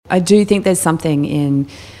I do think there's something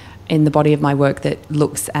in the body of my work that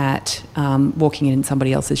looks at walking in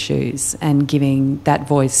somebody else's shoes and giving that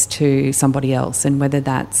voice to somebody else, and whether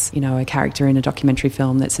that's, a character in a documentary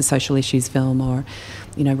film that's a social issues film, or,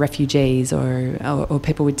 refugees or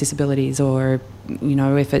people with disabilities, or,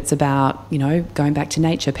 if it's about, going back to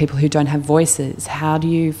nature, people who don't have voices. How do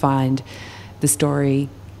you find the story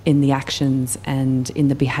in the actions and in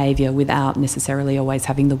the behaviour without necessarily always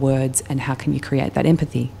having the words, and how can you create that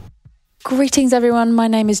empathy? Greetings everyone, my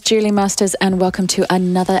name is Julie Masters and welcome to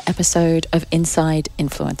another episode of Inside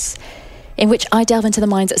Influence, in which I delve into the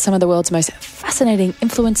minds of some of the world's most fascinating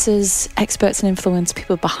influencers, experts in influence,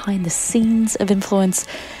 people behind the scenes of influence,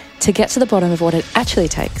 to get to the bottom of what it actually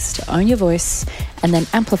takes to own your voice and then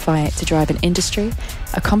amplify it to drive an industry,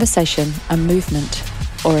 a conversation, a movement,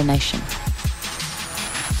 or a nation.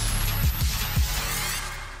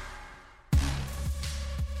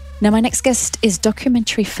 Now, my next guest is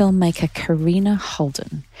documentary filmmaker Karina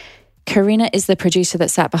Holden. Karina is the producer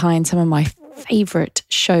that sat behind some of my favourite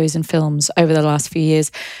shows and films over the last few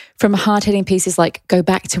years, from hard-hitting pieces like Go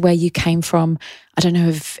Back to Where You Came From. I don't know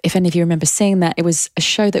if any of you remember seeing that. It was a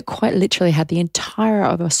show that quite literally had the entire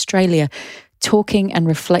of Australia talking and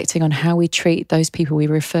reflecting on how we treat those people we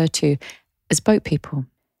refer to as boat people.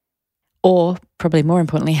 Or, probably more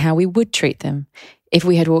importantly, how we would treat them if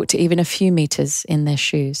we had walked even a few metres in their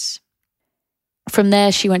shoes. From there,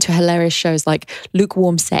 she went to hilarious shows like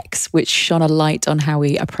Lukewarm Sex, which shone a light on how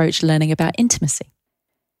we approach learning about intimacy.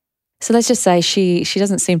 So let's just say she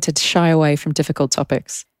doesn't seem to shy away from difficult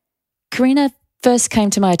topics. Karina first came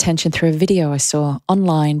to my attention through a video I saw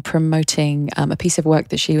online promoting a piece of work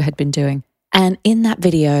that she had been doing. And in that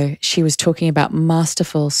video, she was talking about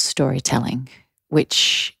masterful storytelling,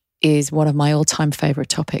 which is one of my all-time favourite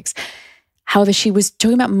topics. However, she was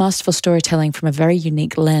talking about masterful storytelling from a very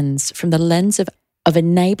unique lens, from the lens of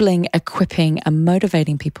enabling, equipping, and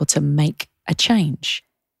motivating people to make a change,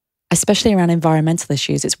 especially around environmental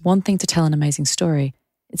issues. It's one thing to tell an amazing story.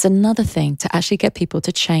 It's another thing to actually get people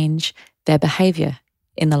to change their behaviour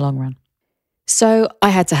in the long run. So I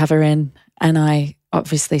had to have her in, and I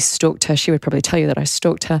obviously stalked her. She would probably tell you that I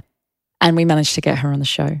stalked her, and we managed to get her on the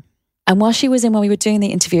show. And while she was in, when we were doing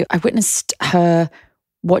the interview, I witnessed her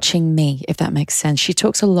watching me, if that makes sense. She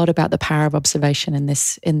talks a lot about the power of observation in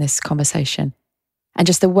this conversation. And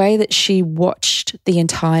just the way that she watched the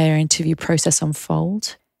entire interview process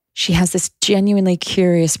unfold. She has this genuinely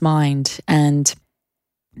curious mind, and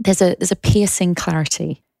there's a piercing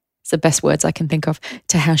clarity. It's the best words I can think of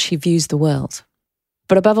to how she views the world.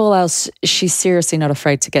 But above all else, she's seriously not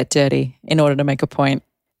afraid to get dirty in order to make a point.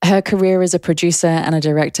 Her career as a producer and a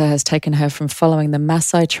director has taken her from following the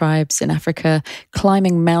Maasai tribes in Africa,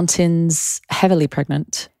 climbing mountains, heavily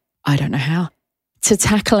pregnant, I don't know how, to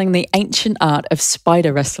tackling the ancient art of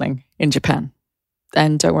spider wrestling in Japan.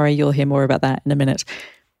 And don't worry, you'll hear more about that in a minute.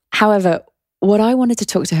 However, what I wanted to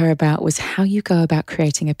talk to her about was how you go about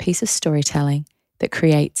creating a piece of storytelling that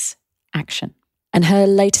creates action. And her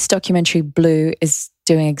latest documentary, Blue, is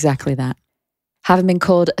doing exactly that. Having been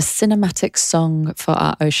called a cinematic song for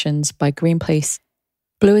our oceans by Greenpeace,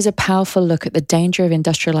 Blue is a powerful look at the danger of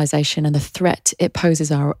industrialization and the threat it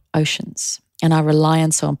poses our oceans and our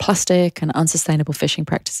reliance on plastic and unsustainable fishing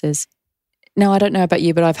practices. Now, I don't know about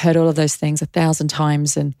you, but I've heard all of those things 1,000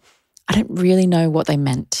 times and I don't really know what they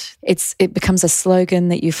meant. It becomes a slogan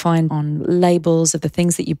that you find on labels of the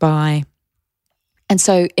things that you buy. And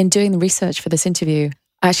so in doing the research for this interview,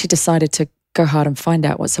 I actually decided to go hard and find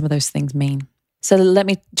out what some of those things mean. So let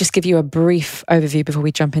me just give you a brief overview before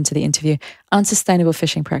we jump into the interview. Unsustainable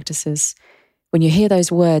fishing practices. When you hear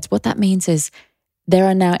those words, what that means is there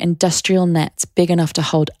are now industrial nets big enough to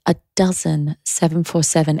hold 12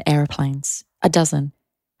 747 airplanes, 12,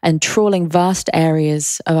 and trawling vast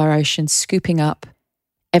areas of our oceans, scooping up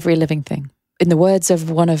every living thing. In the words of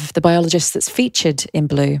one of the biologists that's featured in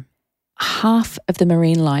Blue, half of the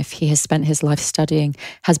marine life he has spent his life studying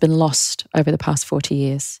has been lost over the past 40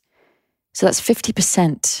 years. So that's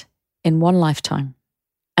 50% in one lifetime.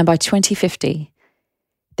 And by 2050,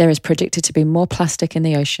 there is predicted to be more plastic in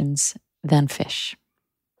the oceans than fish.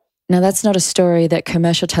 Now, that's not a story that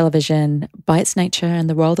commercial television, by its nature and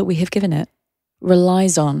the role that we have given it,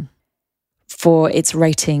 relies on for its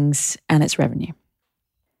ratings and its revenue.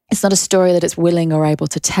 It's not a story that it's willing or able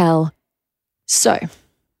to tell. So,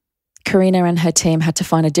 Karina and her team had to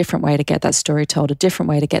find a different way to get that story told, a different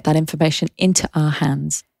way to get that information into our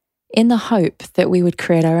hands, in the hope that we would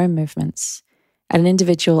create our own movements at an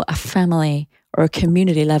individual, a family, or a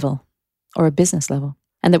community level, or a business level,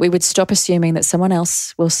 and that we would stop assuming that someone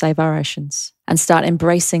else will save our oceans and start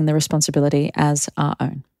embracing the responsibility as our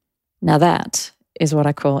own. Now that is what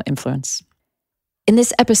I call influence. In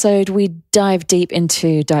this episode, we dive deep,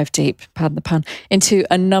 pardon the pun, into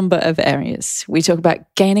a number of areas. We talk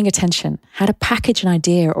about gaining attention, how to package an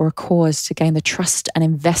idea or a cause to gain the trust and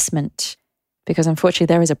investment, because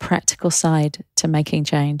unfortunately there is a practical side to making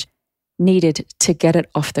change needed to get it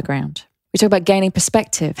off the ground. We talk about gaining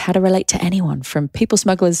perspective, how to relate to anyone from people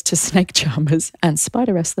smugglers to snake charmers and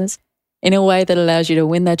spider wrestlers in a way that allows you to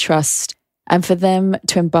win their trust and for them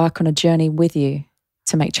to embark on a journey with you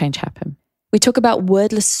to make change happen. We talk about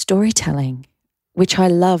wordless storytelling, which I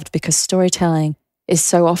loved because storytelling is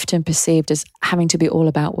so often perceived as having to be all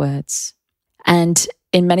about words. And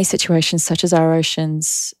in many situations, such as our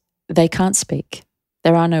oceans, they can't speak.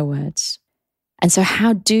 There are no words. And so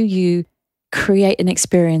how do you create an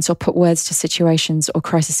experience or put words to situations or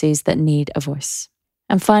crises that need a voice?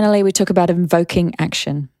 And finally, we talk about invoking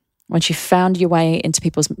action. Once you've found your way into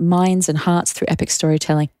people's minds and hearts through epic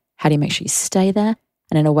storytelling, how do you make sure you stay there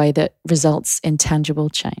and in a way that results in tangible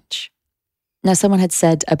change? Now, someone had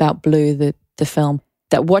said about Blue, the film,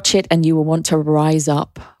 that watch it and you will want to rise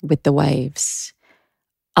up with the waves.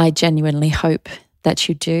 I genuinely hope that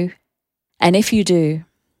you do. And if you do,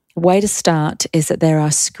 way to start is that there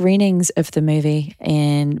are screenings of the movie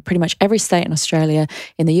in pretty much every state in Australia,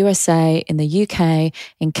 in the USA, in the UK,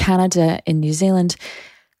 in Canada, in New Zealand,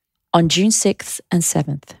 on June 6th and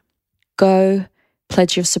 7th. Go,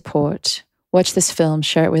 pledge your support, watch this film,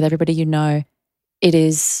 share it with everybody you know. It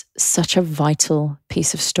is such a vital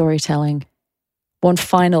piece of storytelling. One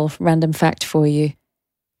final random fact for you.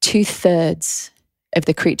 2/3 of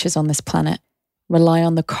the creatures on this planet rely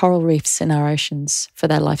on the coral reefs in our oceans for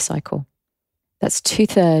their life cycle. That's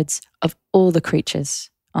 2/3 of all the creatures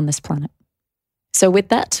on this planet. So with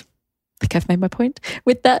that, I think I've made my point.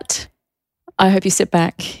 With that, I hope you sit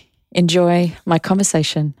back, enjoy my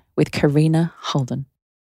conversation with Karina Holden.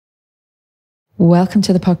 Welcome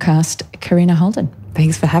to the podcast, Karina Holden.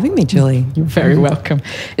 Thanks for having me, Julie. You're very welcome.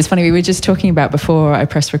 It's funny, we were just talking about before I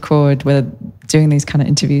pressed record whether doing these kind of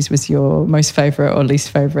interviews was your most favourite or least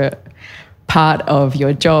favourite part of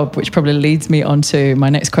your job, which probably leads me on to my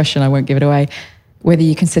next question. I won't give it away. Whether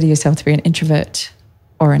you consider yourself to be an introvert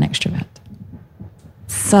or an extrovert?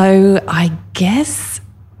 So I guess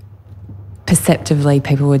perceptively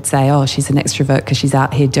people would say, oh, she's an extrovert because she's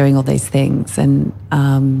out here doing all these things. And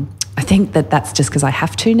I think that that's just because I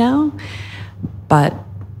have to now. But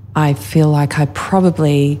I feel like I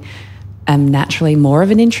probably am naturally more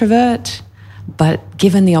of an introvert. But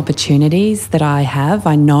given the opportunities that I have,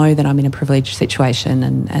 I know that I'm in a privileged situation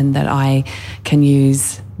and that I can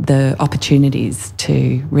use the opportunities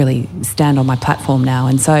to really stand on my platform now.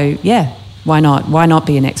 And so, yeah, why not? Why not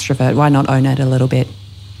be an extrovert? Why not own it a little bit?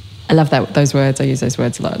 I love those words. I use those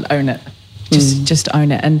words a lot. Own it. Just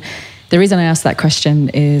own it. And the reason I asked that question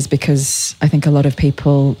is because I think a lot of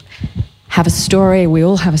people have a story. We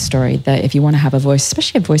all have a story that if you want to have a voice,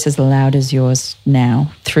 especially a voice as loud as yours now,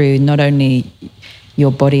 through not only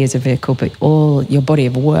your body as a vehicle, but all your body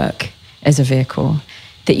of work as a vehicle,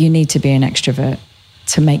 that you need to be an extrovert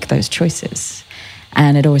to make those choices.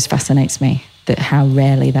 And it always fascinates me that how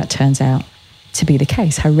rarely that turns out to be the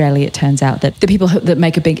case, how rarely it turns out that the people that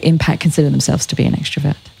make a big impact consider themselves to be an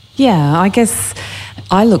extrovert. Yeah, I guess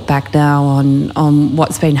I look back now on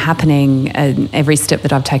what's been happening and every step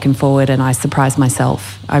that I've taken forward, and I surprise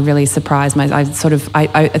myself. I really surprise myself.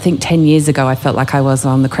 I think 10 years ago I felt like I was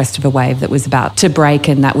on the crest of a wave that was about to break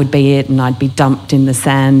and that would be it, and I'd be dumped in the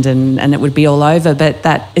sand and it would be all over. But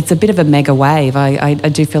that it's a bit of a mega wave. I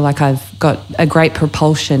do feel like I've got a great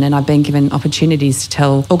propulsion and I've been given opportunities to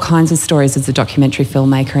tell all kinds of stories as a documentary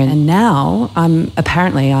filmmaker. And now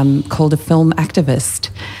I'm called a film activist,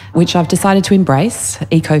 which I've decided to embrace,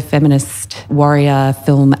 eco-feminist, warrior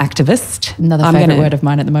film activist. Another favourite word of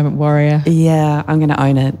mine at the moment, warrior. Yeah, I'm going to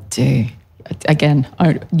own it. Again,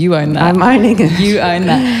 you own that. I'm owning it. You own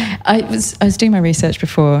that. I was doing my research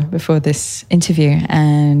before this interview,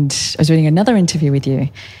 and I was reading another interview with you,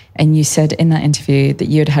 and you said in that interview that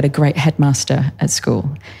you had had a great headmaster at school,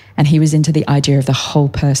 and he was into the idea of the whole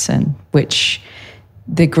person, which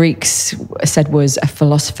the Greeks said was a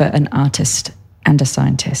philosopher, an artist, and a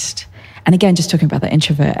scientist. And again, just talking about the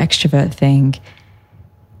introvert, extrovert thing,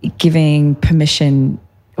 giving permission,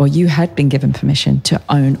 or you had been given permission to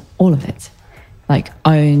own all of it. Like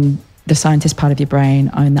own the scientist part of your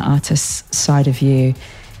brain, own the artist side of you,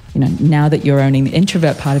 now that you're owning the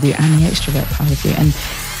introvert part of you and the extrovert part of you. And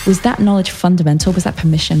was that knowledge fundamental? Was that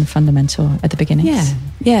permission fundamental at the beginning?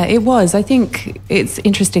 Yeah, it was. I think it's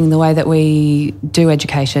interesting the way that we do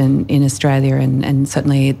education in Australia and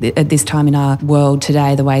certainly at this time in our world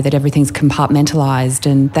today, the way that everything's compartmentalised,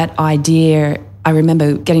 and that idea I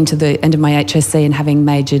remember getting to the end of my HSC and having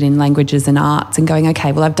majored in languages and arts and going,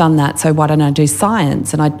 okay, well, I've done that, so why don't I do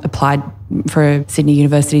science? And I applied for a Sydney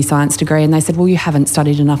University science degree, and they said, well, you haven't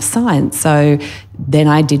studied enough science. So then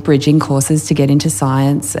I did bridging courses to get into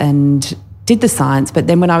science and did the science. But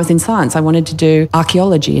then when I was in science, I wanted to do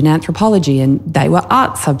archaeology and anthropology, and they were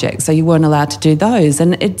art subjects, so you weren't allowed to do those.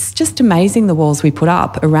 And it's just amazing the walls we put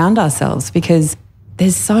up around ourselves, because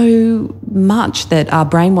there's so much that our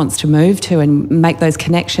brain wants to move to and make those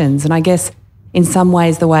connections. And I guess in some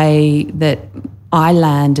ways the way that I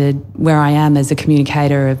landed where I am as a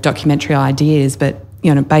communicator of documentary ideas, but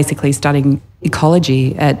basically studying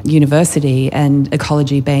ecology at university, and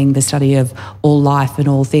ecology being the study of all life and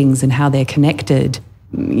all things and how they're connected,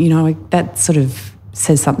 that sort of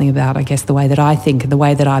says something about, I guess, the way that I think and the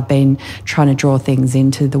way that I've been trying to draw things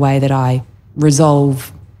into the way that I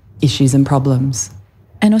resolve issues and problems.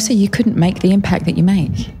 And also, you couldn't make the impact that you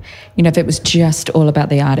make. If it was just all about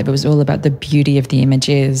the art, if it was all about the beauty of the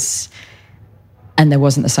images and there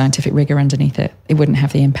wasn't the scientific rigor underneath it, it wouldn't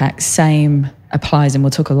have the impact. Same applies, and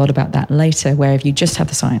we'll talk a lot about that later, where if you just have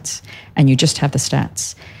the science and you just have the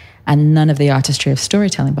stats and none of the artistry of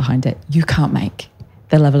storytelling behind it, you can't make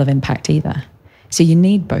the level of impact either. So you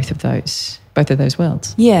need both of those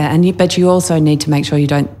worlds. Yeah, but you also need to make sure you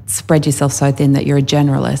don't spread yourself so thin that you're a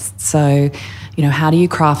generalist. So, how do you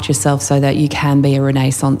craft yourself so that you can be a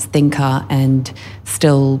Renaissance thinker and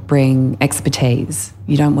still bring expertise?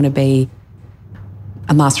 You don't want to be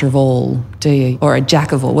a master of all, do you? Or a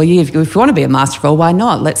jack of all. Well, if you want to be a master of all, why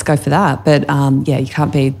not? Let's go for that. But you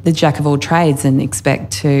can't be the jack of all trades and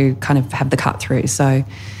expect to kind of have the cut through. So,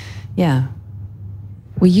 yeah.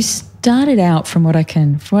 Well, you started out, from what I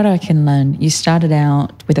can learn, you started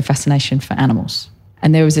out with a fascination for animals.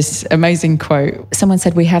 And there was this amazing quote. Someone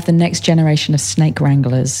said, "We have the next generation of snake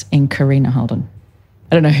wranglers in Karina Holden."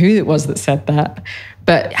 I don't know who it was that said that,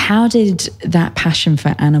 but how did that passion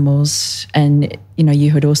for animals, and you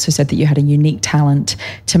had also said that you had a unique talent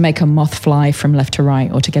to make a moth fly from left to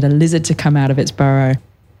right or to get a lizard to come out of its burrow.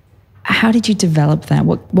 How did you develop that?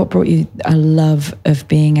 What brought you a love of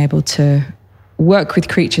being able to work with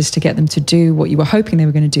creatures to get them to do what you were hoping they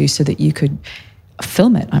were going to do so that you could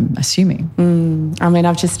film it, I'm assuming?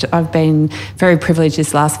 I've been very privileged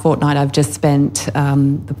this last fortnight. I've just spent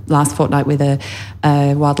the last fortnight with a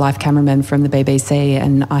wildlife cameraman from the BBC,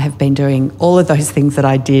 and I have been doing all of those things that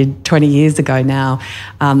I did 20 years ago now,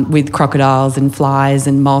 with crocodiles and flies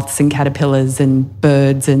and moths and caterpillars and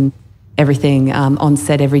birds and everything, on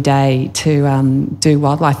set every day to do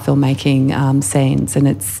wildlife filmmaking scenes. And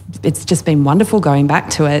it's just been wonderful going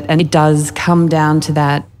back to it. And it does come down to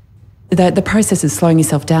that, the process of slowing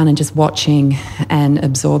yourself down and just watching and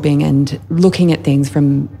absorbing and looking at things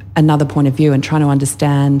from another point of view and trying to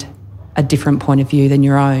understand a different point of view than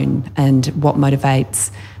your own, and what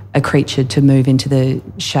motivates a creature to move into the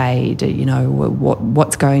shade,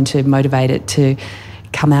 what's going to motivate it to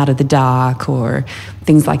come out of the dark, or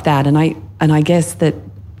things like that. And I guess that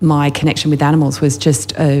my connection with animals was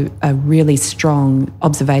just a really strong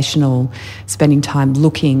observational, spending time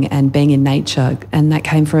looking and being in nature. And that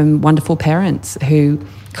came from wonderful parents who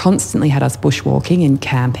constantly had us bushwalking and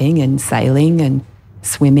camping and sailing and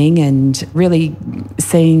swimming, and really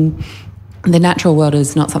seeing the natural world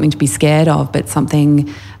as not something to be scared of, but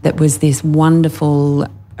something that was this wonderful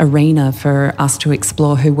arena for us to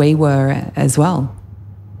explore who we were as well.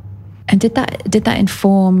 And did that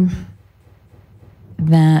inform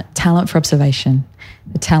that talent for observation,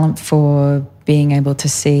 the talent for being able to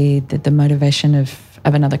see the motivation of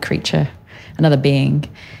another creature, another being?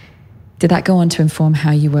 Did that go on to inform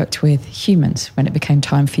how you worked with humans when it became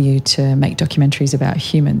time for you to make documentaries about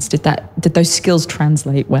humans? Did those skills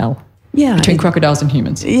translate well? Yeah, between crocodiles and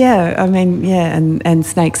humans. Yeah, and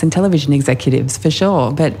snakes and television executives for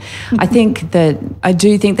sure. But I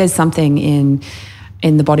do think there's something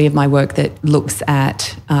in the body of my work that looks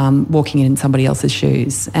at walking in somebody else's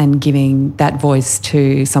shoes and giving that voice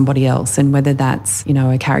to somebody else. And whether that's,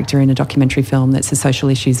 a character in a documentary film that's a social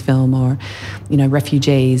issues film, or,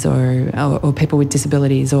 refugees or people with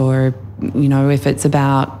disabilities, or, if it's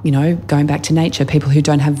about, going back to nature, people who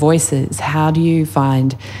don't have voices. How do you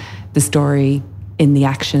find the story in the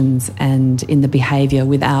actions and in the behaviour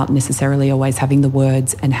without necessarily always having the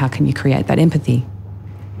words, and how can you create that empathy?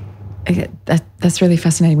 That's really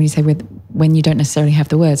fascinating when you say when you don't necessarily have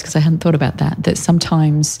the words, because I hadn't thought about that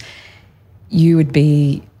sometimes you would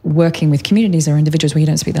be working with communities or individuals where you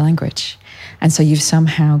don't speak the language. And so you've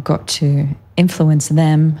somehow got to influence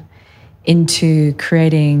them into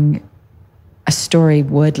creating a a story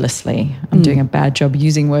wordlessly. I'm doing a bad job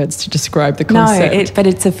using words to describe the concept. No, but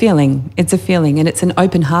it's a feeling. It's a feeling, and it's an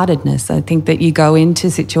open-heartedness. I think that you go into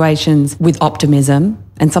situations with optimism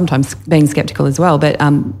and sometimes being skeptical as well. But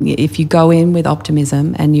if you go in with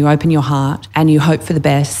optimism and you open your heart and you hope for the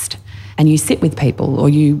best and you sit with people or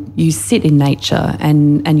you sit in nature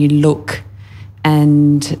and you look,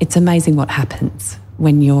 and it's amazing what happens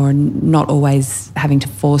when you're not always having to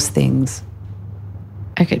force things.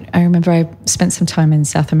 Okay, I remember I spent some time in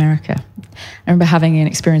South America. I remember having an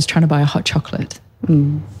experience trying to buy a hot chocolate.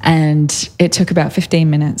 And it took about 15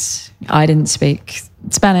 minutes. I didn't speak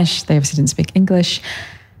Spanish. They obviously didn't speak English.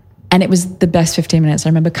 And it was the best 15 minutes. I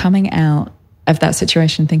remember coming out of that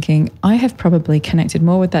situation thinking, I have probably connected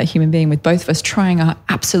more with that human being, with both of us trying our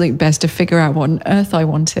absolute best to figure out what on earth I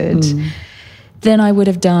wanted, than I would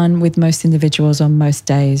have done with most individuals on most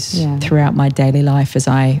days throughout my daily life, as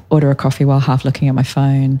I order a coffee while half looking at my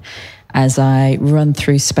phone, as I run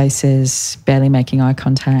through spaces, barely making eye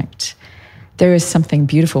contact. There is something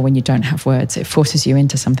beautiful when you don't have words. It forces you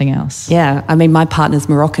into something else. Yeah, I mean, my partner's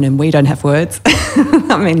Moroccan and we don't have words.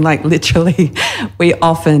 I mean, like literally, we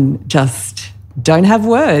often just don't have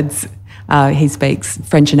words. He speaks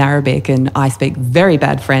French and Arabic and I speak very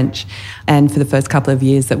bad French. And for the first couple of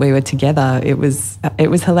years that we were together, it was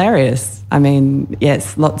hilarious. I mean,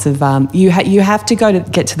 yes, lots of, you have to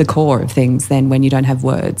get to the core of things then when you don't have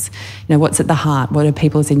words. You know, what's at the heart? What are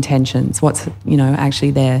people's intentions? What's,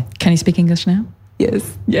 actually there? Can you speak English now?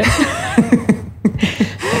 Yes. Yeah.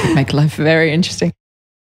 That would make life very interesting.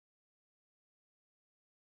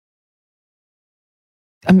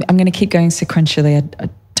 I'm going to keep going sequentially. I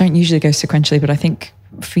don't usually go sequentially, but I think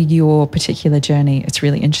for your particular journey, it's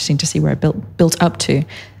really interesting to see where it built up to.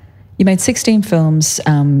 You made 16 films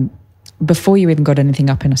before you even got anything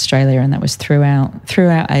up in Australia, and that was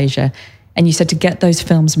throughout Asia. And you said to get those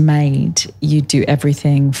films made, you do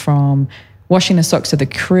everything from washing the socks of the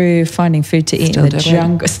crew, finding food to eat in the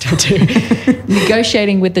jungle,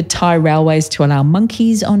 negotiating with the Thai railways to allow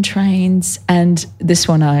monkeys on trains. And this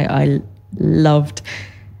one I loved.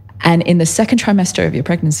 And in the second trimester of your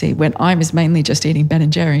pregnancy, when I was mainly just eating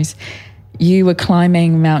Ben & Jerry's, you were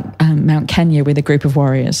climbing Mount Kenya with a group of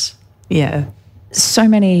warriors. Yeah. So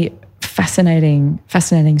many fascinating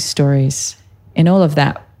stories in all of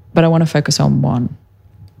that, but I want to focus on one.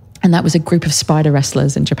 And that was a group of spider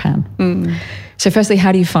wrestlers in Japan. So firstly,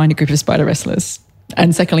 how do you find a group of spider wrestlers?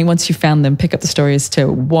 And secondly, once you found them, pick up the story as to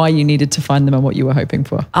why you needed to find them and what you were hoping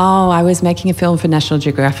for. Oh, I was making a film for National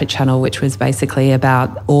Geographic Channel, which was basically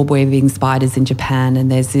about orb-weaving spiders in Japan. And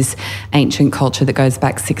there's this ancient culture that goes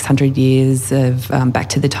back 600 years back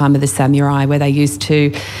to the time of the samurai, where they used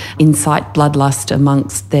to incite bloodlust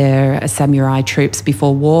amongst their samurai troops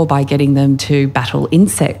before war by getting them to battle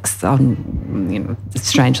insects,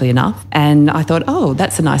 strangely enough. And I thought, oh,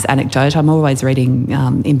 that's a nice anecdote. I'm always reading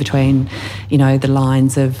in between, the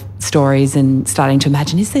lines of stories and starting to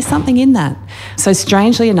imagine, is there something in that? So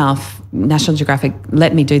strangely enough, National Geographic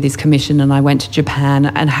let me do this commission, and I went to Japan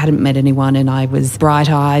and hadn't met anyone, and I was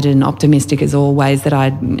bright-eyed and optimistic as always that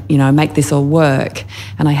I'd, make this all work.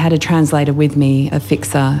 And I had a translator with me, a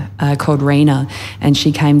fixer called Rina, and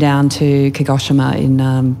she came down to Kagoshima in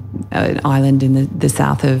an island in the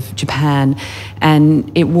south of Japan,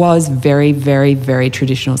 and it was very, very, very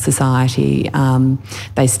traditional society.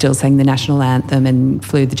 They still sang the national anthem and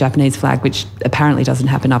flew the Japanese flag, which apparently doesn't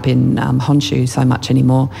happen up in Honshu so much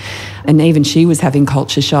anymore. And even she was having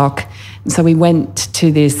culture shock. So we went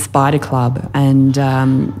to this spider club and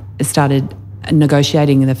started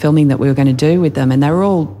negotiating the filming that we were going to do with them. And they were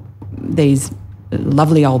all these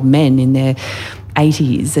lovely old men in their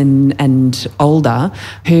 80s and older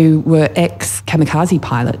who were ex-kamikaze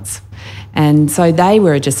pilots. And so they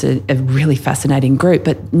were just a really fascinating group,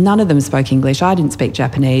 but none of them spoke English. I didn't speak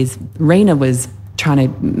Japanese. Rena was trying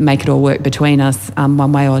to make it all work between us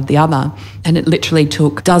one way or the other. And it literally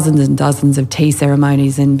took dozens and dozens of tea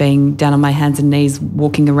ceremonies and being down on my hands and knees,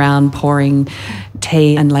 walking around, pouring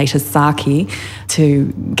tea and later sake to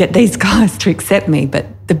get these guys to accept me. But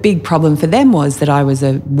the big problem for them was that I was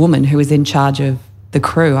a woman who was in charge of the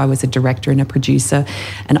crew. I was a director and a producer,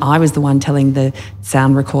 and I was the one telling the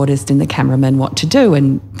sound recordist and the cameraman what to do,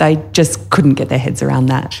 and they just couldn't get their heads around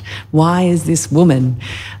that. Why is this woman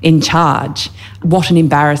in charge? What an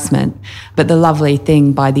embarrassment. But the lovely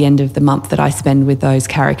thing, by the end of the month that I spend with those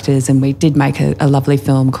characters, and we did make a lovely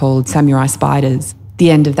film called Samurai Spiders, the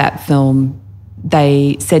end of that film,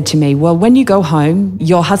 they said to me, well, when you go home,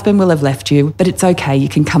 your husband will have left you, but it's okay, you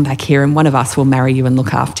can come back here and one of us will marry you and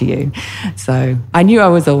look after you. So I knew I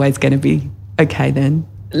was always going to be okay then.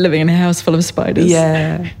 living in a house full of spiders.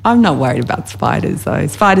 Yeah. I'm not worried about spiders, though.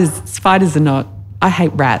 Spiders are not... I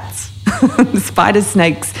hate rats. Spiders,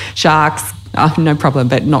 snakes, sharks, no problem,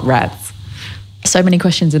 but not rats. So many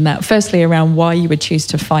questions in that. Firstly, around why you would choose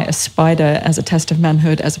to fight a spider as a test of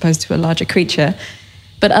manhood as opposed to a larger creature.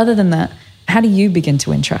 But other than that, how do you begin to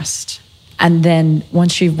win trust? And then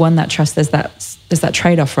once you've won that trust, there's that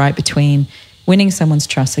trade-off, right, between winning someone's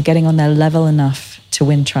trust, so getting on their level enough to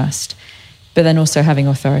win trust, but then also having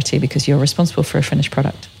authority because you're responsible for a finished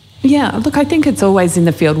product. Yeah, look, I think it's always in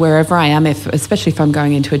the field wherever I am, especially if I'm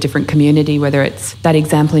going into a different community, whether it's that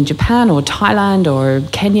example in Japan or Thailand or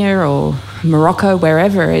Kenya or Morocco,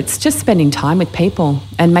 wherever, it's just spending time with people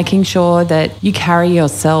and making sure that you carry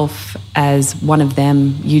yourself as one of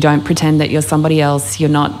them. You don't pretend that you're somebody else. You're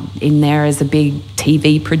not in there as a big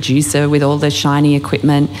TV producer with all the shiny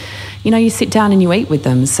equipment. You know, you sit down and you eat with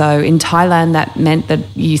them. So in Thailand, that meant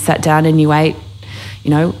that you sat down and you ate,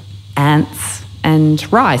 ants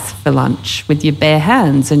and rice for lunch with your bare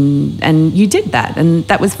hands, and you did that, and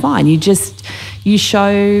that was fine. You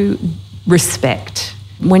show respect.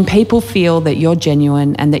 When people feel that you're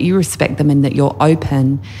genuine and that you respect them and that you're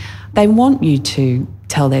open, they want you to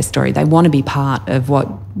tell their story. They want to be part of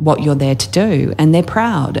what you're there to do, and they're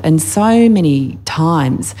proud. And so many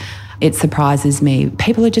times it surprises me,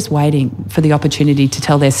 people are just waiting for the opportunity to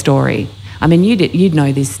tell their story. I mean, you'd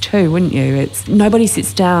know this too, wouldn't you? Nobody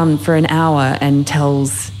sits down for an hour and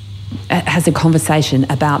has a conversation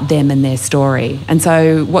about them and their story. And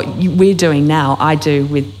so what we're doing now, I do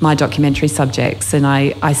with my documentary subjects, and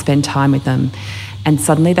I spend time with them, and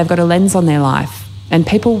suddenly they've got a lens on their life. And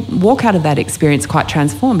people walk out of that experience quite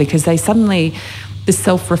transformed because they suddenly... The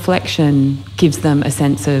self-reflection gives them a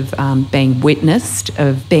sense of being witnessed,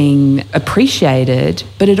 of being appreciated,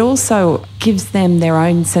 but it also gives them their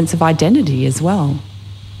own sense of identity as well.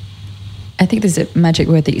 I think there's a magic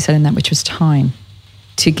word that you said in that, which was time.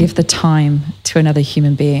 To give the time to another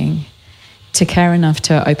human being, to care enough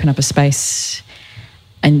to open up a space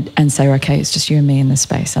and say, okay, it's just you and me in this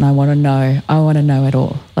space, and I want to know it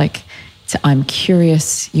all. Like, I'm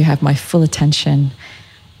curious, you have my full attention.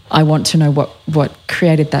 I want to know what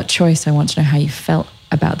created that choice. I want to know how you felt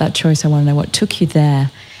about that choice. I want to know what took you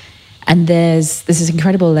there. And there's this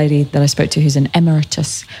incredible lady that I spoke to who's an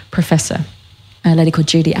emeritus professor, a lady called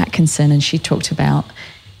Judy Atkinson, and she talked about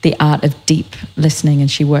the art of deep listening,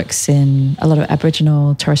 and she works in a lot of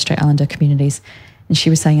Aboriginal, Torres Strait Islander communities. And she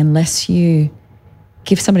was saying, unless you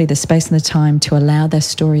give somebody the space and the time to allow their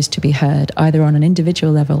stories to be heard, either on an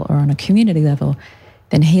individual level or on a community level,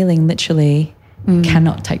 then healing literally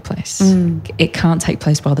cannot take place. It can't take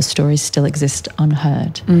place while the stories still exist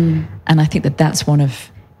unheard. And I think that that's one of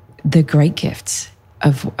the great gifts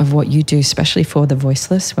of what you do, especially for the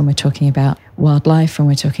voiceless, when we're talking about wildlife, when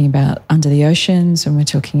we're talking about under the oceans, when we're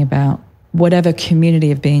talking about whatever community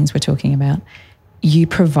of beings we're talking about. You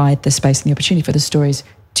provide the space and the opportunity for the stories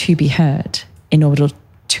to be heard in order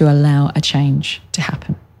to allow a change to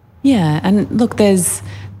happen. Yeah, and look, there's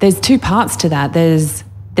two parts to that.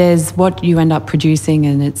 There's what you end up producing,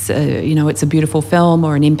 and it's a beautiful film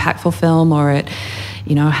or an impactful film, or it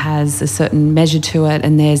has a certain measure to it,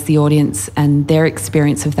 and there's the audience and their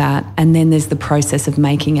experience of that, and then there's the process of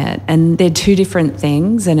making it. And they're two different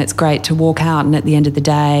things, and it's great to walk out and at the end of the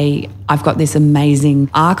day I've got this amazing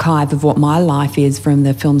archive of what my life is from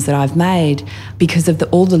the films that I've made because of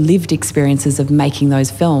all the lived experiences of making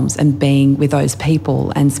those films and being with those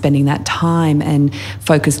people and spending that time and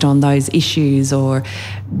focused on those issues or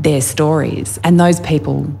their stories. And those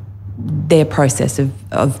people, their process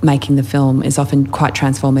of making the film is often quite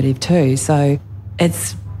transformative too. So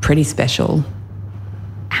it's pretty special.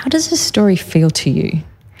 How does a story feel to you?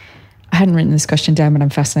 I hadn't written this question down, but I'm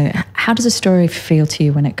fascinated. How does a story feel to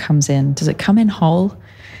you when it comes in? Does it come in whole?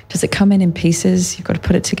 Does it come in pieces? You've got to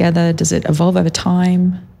put it together. Does it evolve over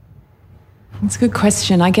time? That's a good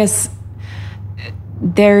question. I guess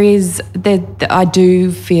I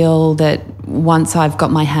do feel that once I've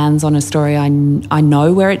got my hands on a story, I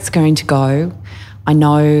know where it's going to go. I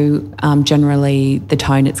know generally the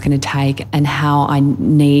tone it's going to take and how I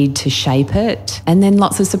need to shape it. And then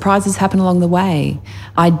lots of surprises happen along the way.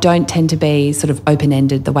 I don't tend to be sort of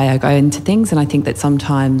open-ended the way I go into things. And I think that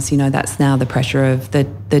sometimes, that's now the pressure of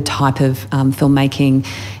the type of filmmaking.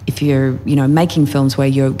 If you're, making films where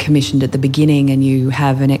you're commissioned at the beginning and you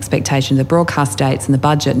have an expectation of the broadcast dates and the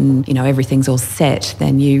budget and, everything's all set,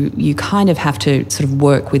 then you kind of have to sort of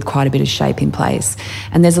work with quite a bit of shape in place.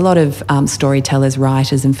 And there's a lot of storytellers,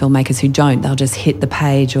 writers and filmmakers who don't. They'll just hit the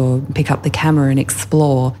page or pick up the camera and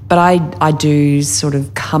explore. But I do sort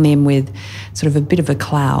of come in with sort of a bit of a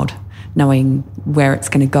cloud knowing where it's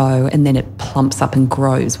going to go, and then it plumps up and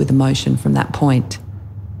grows with emotion from that point.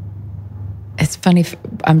 It's funny,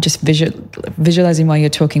 I'm just visualizing while you're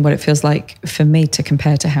talking what it feels like for me to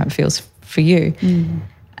compare to how it feels for you.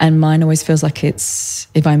 And mine always feels like it's,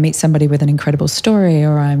 if I meet somebody with an incredible story,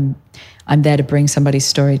 or I'm there to bring somebody's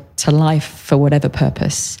story to life for whatever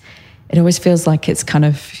purpose, it always feels like it's kind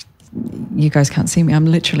of, you guys can't see me, I'm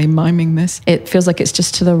literally miming this. It feels like it's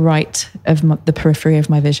just to the right of the periphery of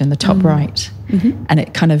my vision, the top right. And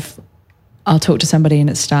it kind of, I'll talk to somebody and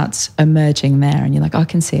it starts emerging there, and you're like, oh, I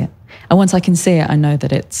can see it. And once I can see it, I know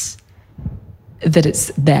that it's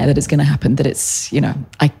there, that it's going to happen, that it's,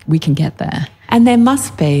 we can get there. And there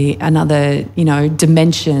must be another,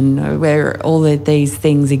 dimension where all of these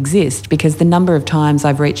things exist, because the number of times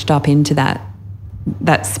I've reached up into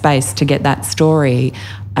that space to get that story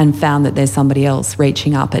and found that there's somebody else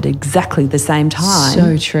reaching up at exactly the same time.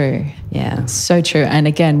 So true. Yeah. So true. And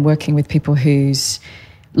again, working with people whose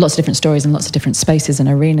lots of different stories and lots of different spaces and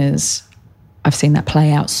arenas, I've seen that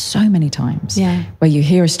play out so many times. Yeah. Where you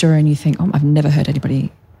hear a story and you think, oh, I've never heard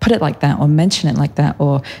anybody put it like that or mention it like that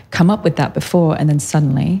or come up with that before. And then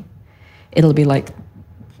suddenly it'll be like,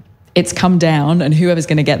 it's come down and whoever's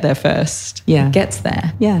going to get there first gets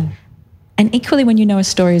there. Yeah. And equally, when you know a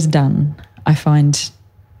story is done, I find,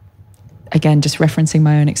 again, just referencing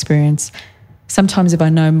my own experience, sometimes if I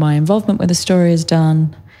know my involvement with a story is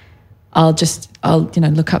done, I'll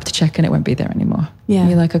look up to check and it won't be there anymore. Yeah. And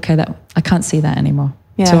you're like, okay, I can't see that anymore.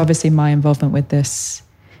 Yeah. So obviously my involvement with this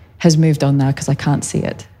has moved on now because I can't see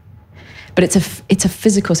it. But it's a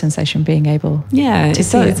physical sensation being able to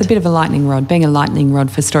see it. It's a bit of a lightning rod, being a lightning rod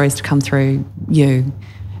for stories to come through you.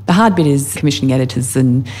 The hard bit is commissioning editors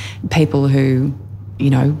and people who,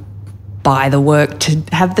 buy the work to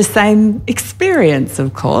have the same experience,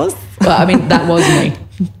 of course. Well, I mean, that was me.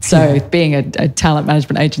 So being a talent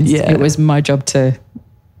management agency, it was my job to,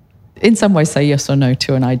 in some ways, say yes or no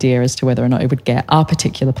to an idea as to whether or not it would get our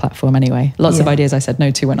particular platform anyway. Lots of ideas I said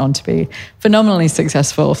no to went on to be phenomenally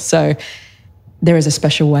successful. So there is a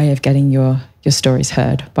special way of getting your stories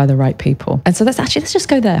heard by the right people. And so let's just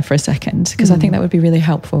go there for a second, because I think that would be really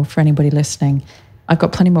helpful for anybody listening. I've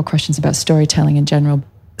got plenty more questions about storytelling in general.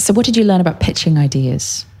 So what did you learn about pitching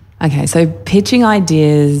ideas? Okay, so pitching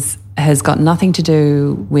ideas has got nothing to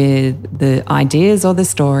do with the ideas or the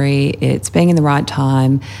story. It's being in the right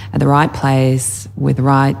time, at the right place, with the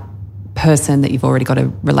right person that you've already got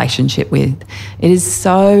a relationship with. It is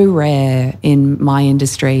so rare in my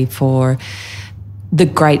industry for the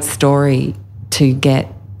great story to get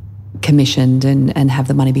commissioned and have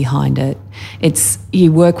the money behind it. It's,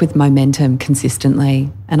 you work with momentum consistently.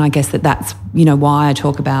 And I guess that's, why I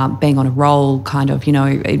talk about being on a roll, kind of,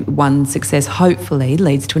 one success hopefully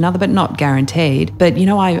leads to another, but not guaranteed. But,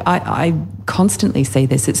 I constantly see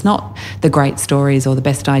this. It's not the great stories or the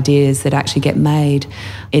best ideas that actually get made.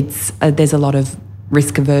 It's, there's a lot of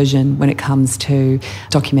risk aversion when it comes to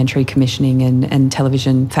documentary commissioning and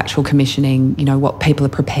television factual commissioning, what people are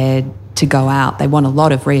prepared to go out. They want a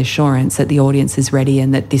lot of reassurance that the audience is ready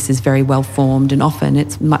and that this is very well formed, and often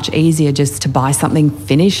it's much easier just to buy something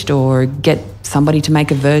finished or get somebody to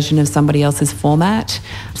make a version of somebody else's format.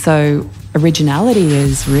 So originality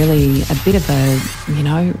is really a bit of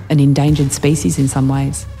an endangered species in some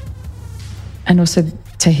ways. And also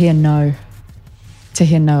to hear no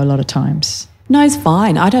a lot of times. No's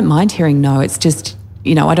fine. I don't mind hearing no. It's just,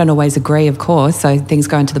 I don't always agree, of course, so things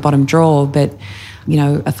go into the bottom drawer, but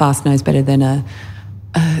a fast no is better than a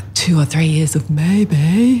 2 or 3 years of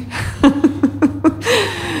maybe.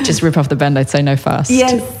 Just rip off the Band-Aid, say no fast.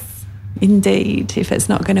 Yes, indeed. If it's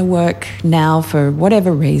not going to work now for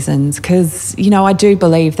whatever reasons, because, I do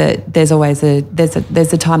believe that there's always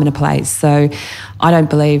there's a time and a place. So I don't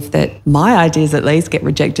believe that my ideas at least get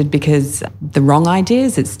rejected because the wrong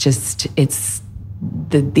ideas. It's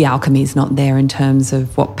the alchemy is not there in terms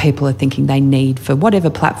of what people are thinking they need for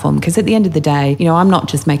whatever platform. Because at the end of the day, I'm not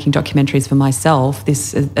just making documentaries for myself.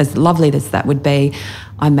 This, as lovely as that would be,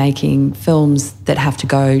 I'm making films that have to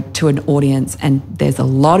go to an audience, and there's a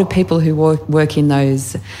lot of people who work in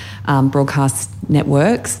those broadcast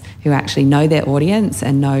networks who actually know their audience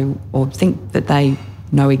and know or think that they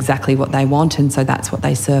know exactly what they want, and so that's what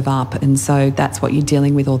they serve up. And so that's what you're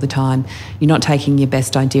dealing with all the time. You're not taking your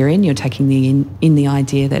best idea in, you're taking the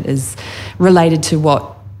idea that is related to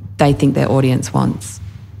what they think their audience wants.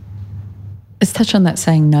 Let's touch on that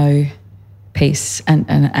saying no piece and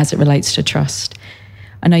as it relates to trust.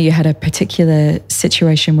 I know you had a particular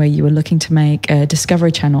situation where you were looking to make a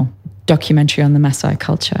Discovery Channel documentary on the Maasai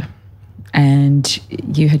culture, and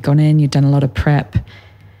you had gone in, you'd done a lot of prep,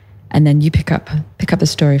 and then you pick up the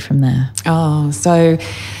story from there. Oh, so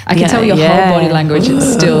I can tell your whole body language. It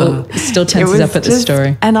still tenses up at the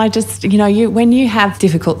story. And I just, when you have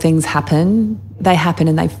difficult things happen, they happen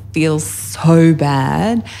and they feel so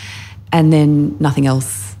bad, and then nothing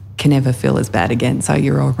else can ever feel as bad again. So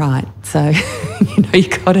you're all right. So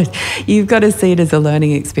you've got to see it as a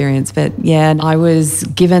learning experience. But yeah, I was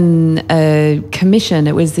given a commission.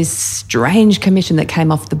 It was this strange commission that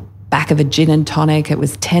came off the back of a gin and tonic. It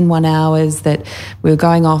was 10 hours that we were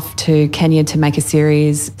going off to Kenya to make a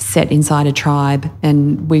series set inside a tribe,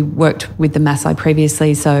 and we worked with the Maasai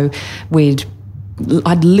previously, so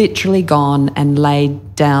I'd literally gone and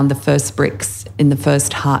laid down the first bricks in the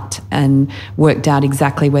first hut and worked out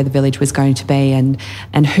exactly where the village was going to be and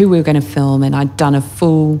who we were going to film, and I'd done a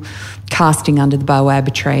full casting under the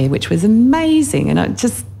baobab tree, which was amazing, and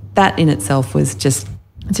that in itself was just.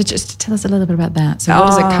 So just tell us a little bit about that. So what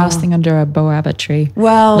does a casting under a baobab tree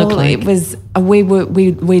look like? It was, we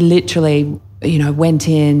literally, went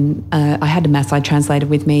in, I had a Maasai translator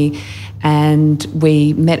with me, and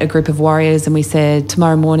we met a group of warriors and we said,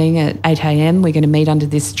 tomorrow morning at 8 a.m, we're going to meet under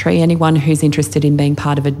this tree. Anyone who's interested in being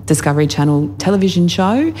part of a Discovery Channel television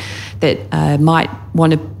show that might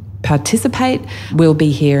want to participate will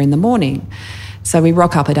be here in the morning. So we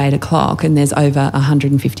rock up at 8 o'clock and there's over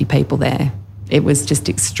 150 people there. It was just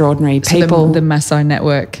extraordinary. People, the Maasai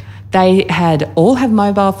network. They all have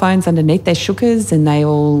mobile phones underneath their shukas, and they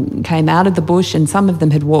all came out of the bush, and some of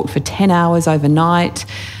them had walked for 10 hours overnight,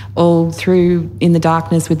 all through in the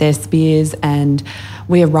darkness with their spears. And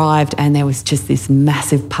we arrived and there was just this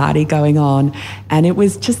massive party going on, and it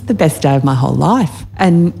was just the best day of my whole life.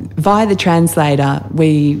 And via the translator,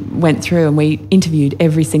 we went through and we interviewed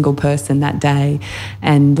every single person that day,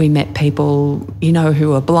 and we met people, who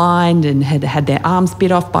were blind and had their arms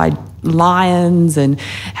bit off by lions, and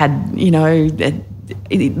had,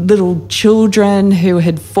 little children who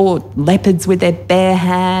had fought leopards with their bare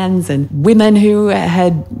hands, and women who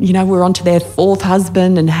had, were onto their fourth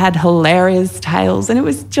husband and had hilarious tales. And it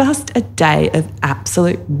was just a day of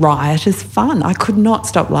absolute riotous fun. I could not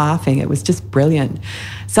stop laughing. It was just brilliant.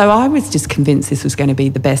 So I was just convinced this was going to be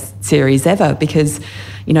the best series ever, because,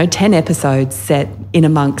 10 episodes set in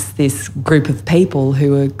amongst this group of people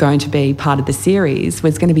who are going to be part of the series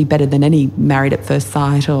was going to be better than any Married at First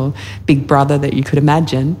Sight or Big Brother that you could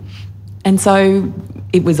imagine. And so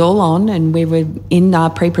it was all on, and we were in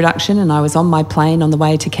pre-production, and I was on my plane on the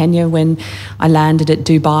way to Kenya. When I landed at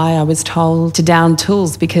Dubai, I was told to down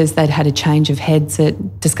tools because they'd had a change of heads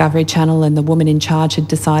at Discovery Channel, and the woman in charge had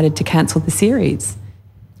decided to cancel the series.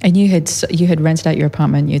 And you had rented out your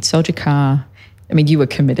apartment, you had sold your car. I mean, you were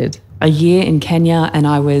committed. A year in Kenya, and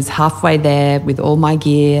I was halfway there with all my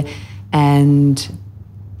gear, and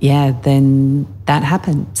then that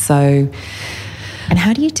happened. So, and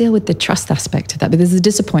how do you deal with the trust aspect of that? Because there's a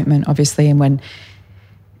disappointment, obviously, and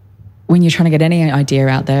when you're trying to get any idea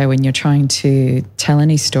out there, when you're trying to tell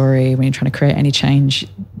any story, when you're trying to create any change,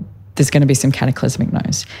 there's going to be some cataclysmic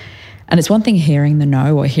no's. And it's one thing hearing the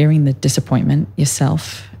no or hearing the disappointment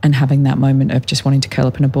yourself and having that moment of just wanting to curl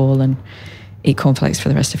up in a ball and eat cornflakes for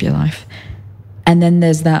the rest of your life. And then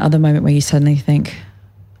there's that other moment where you suddenly think,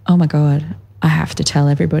 oh my God, I have to tell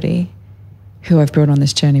everybody who I've brought on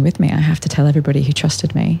this journey with me. I have to tell everybody who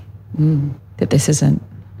trusted me that this isn't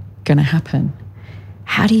going to happen.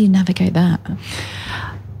 How do you navigate that?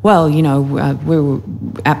 Well, we were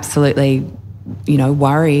absolutely,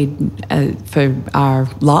 worried for our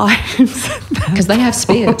lives. Because they have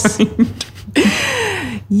spears.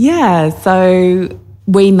 Yeah, so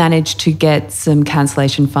we managed to get some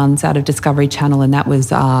cancellation funds out of Discovery Channel, and that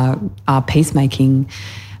was our peacemaking,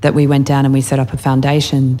 that we went down and we set up a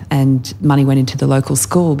foundation, and money went into the local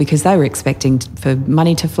school because they were expecting for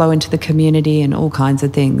money to flow into the community and all kinds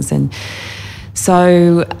of things. And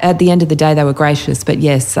so at the end of the day, they were gracious. But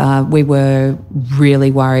yes, we were really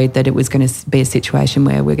worried that it was going to be a situation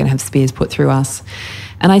where we're going to have spears put through us.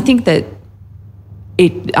 And I think that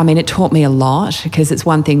it taught me a lot, because it's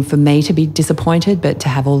one thing for me to be disappointed, but to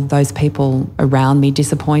have all those people around me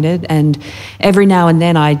disappointed. And every now and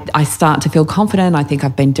then I start to feel confident. I think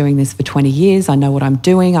I've been doing this for 20 years. I know what I'm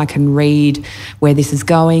doing. I can read where this is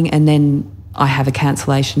going. And then I have a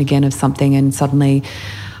cancellation again of something, and suddenly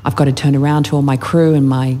I've got to turn around to all my crew and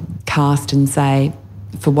my cast and say,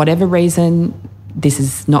 for whatever reason, this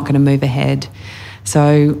is not going to move ahead.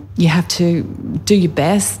 So you have to do your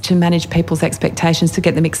best to manage people's expectations, to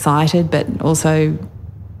get them excited, but also,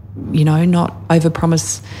 not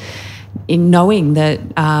overpromise, in knowing that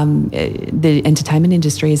the entertainment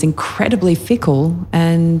industry is incredibly fickle,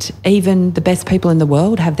 and even the best people in the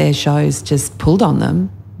world have their shows just pulled on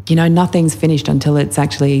them. Nothing's finished until it's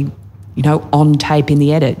actually on tape in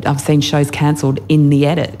the edit. I've seen shows cancelled in the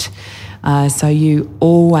edit. So you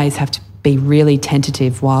always have to be really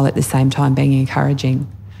tentative while at the same time being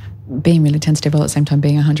encouraging. Being really tentative while at the same time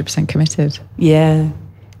being 100% committed. Yeah.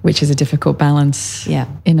 Which is a difficult balance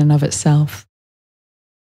in and of itself.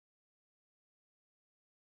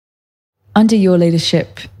 Under your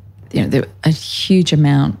leadership, a huge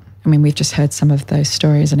amount, we've just heard some of those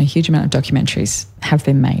stories, and a huge amount of documentaries have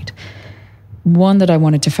been made. One that I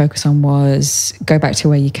wanted to focus on was Go Back to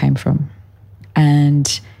Where You Came From.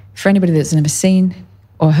 And for anybody that's never seen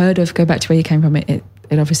or heard of Go Back to Where You Came From, it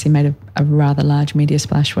obviously made a rather large media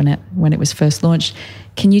splash when it was first launched.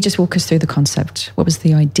 Can you just walk us through the concept? What was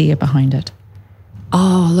the idea behind it?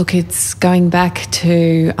 Oh, look, it's going back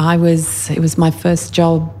to, it was my first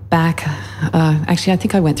job back. Actually, I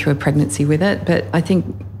think I went through a pregnancy with it, but I think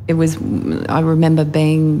I remember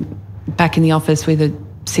being back in the office with a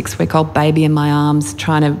 6-week-old baby in my arms,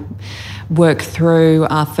 trying to work through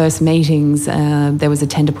our first meetings. There was a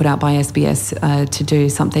tender put out by SBS to do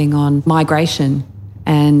something on migration.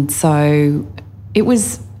 And so it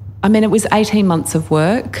was 18 months of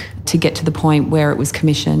work to get to the point where it was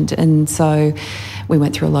commissioned. And so we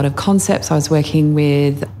went through a lot of concepts. I was working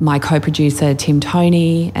with my co-producer, Tim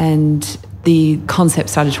Toney, and the concept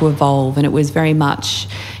started to evolve, and it was very much,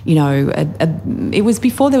 it was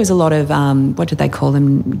before there was a lot of, what did they call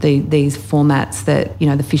them, these formats that,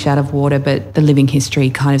 the fish out of water, but the living history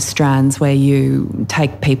kind of strands where you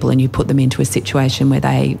take people and you put them into a situation where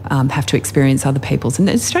they have to experience other people's. And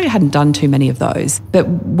Australia hadn't done too many of those, but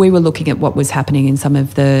we were looking at what was happening in some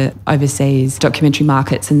of the overseas documentary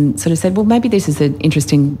markets and sort of said, well, maybe this is an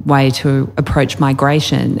interesting way to approach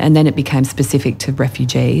migration. And then it became specific to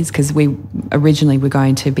refugees, because we originally were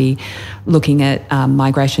going to be looking at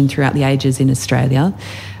migration throughout the ages in Australia.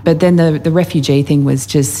 But then the refugee thing was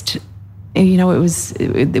just,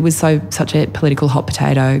 it was such a political hot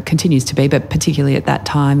potato, continues to be, but particularly at that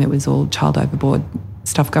time it was all child overboard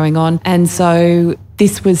stuff going on. And so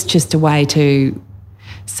this was just a way to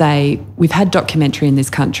say, we've had documentary in this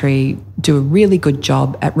country do a really good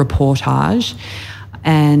job at reportage,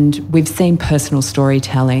 and we've seen personal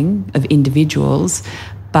storytelling of individuals,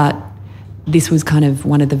 but this was kind of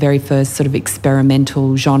one of the very first sort of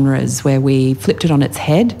experimental genres where we flipped it on its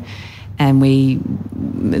head, and we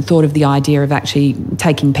thought of the idea of actually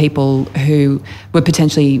taking people who were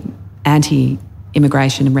potentially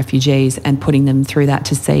anti-immigration and refugees and putting them through that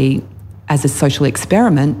to see, as a social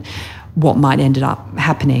experiment, what might end up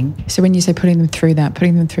happening. So when you say putting them through that,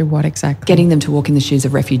 putting them through what exactly? Getting them to walk in the shoes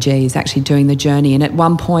of refugees, actually doing the journey. And at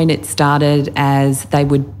one point it started as they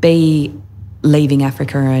would be leaving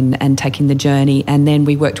Africa and taking the journey. And then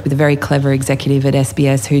we worked with a very clever executive at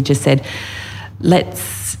SBS who just said, let's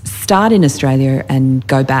start in Australia and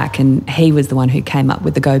go back. And he was the one who came up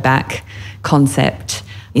with the go back concept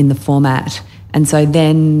in the format. And so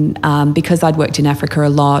then, because I'd worked in Africa a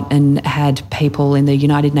lot and had people in the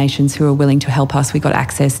United Nations who were willing to help us, we got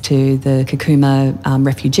access to the Kakuma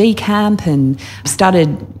refugee camp and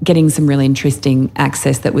started getting some really interesting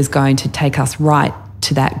access that was going to take us right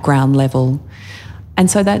to that ground level. And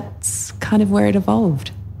so that's kind of where it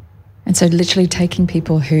evolved. And so literally taking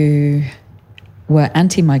people who were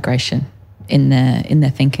anti-migration in their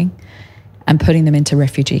thinking and putting them into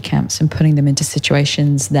refugee camps and putting them into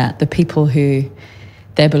situations that the people who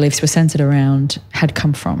their beliefs were centered around had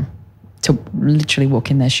come from, to literally walk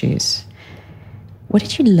in their shoes. What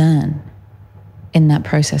did you learn in that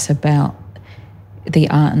process about the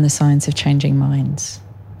art and the science of changing minds?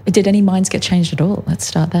 Did any minds get changed at all? Let's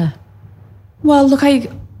start there. Well, look,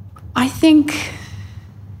 I think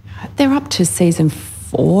they're up to season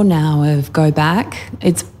 4 now of Go Back.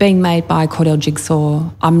 It's being made by Cordell Jigsaw.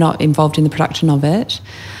 I'm not involved in the production of it.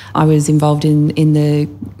 I was involved in the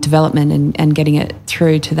development and getting it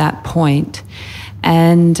through to that point.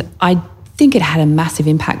 And I think it had a massive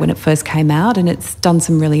impact when it first came out, and it's done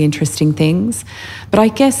some really interesting things. But I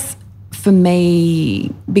guess for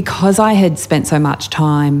me, because I had spent so much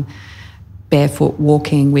time barefoot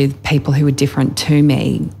walking with people who were different to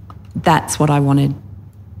me, that's what I wanted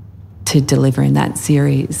to deliver in that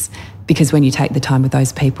series. Because when you take the time with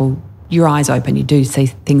those people, your eyes open, you do see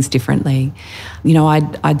things differently.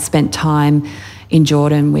 I'd spent time in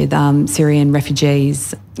Jordan with Syrian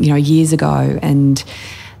refugees, years ago, and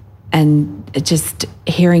just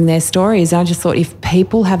hearing their stories. I just thought, if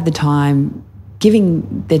people have the time,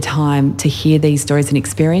 giving their time to hear these stories and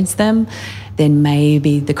experience them, then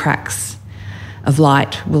maybe the cracks of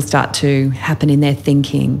light will start to happen in their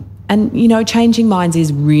thinking. And, changing minds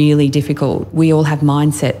is really difficult. We all have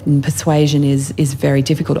mindset, and persuasion is very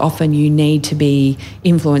difficult. Often you need to be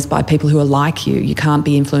influenced by people who are like you. You can't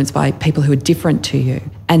be influenced by people who are different to you.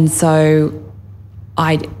 And so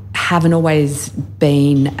I haven't always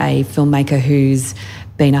been a filmmaker who's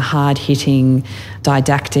been a hard-hitting,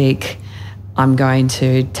 didactic, I'm going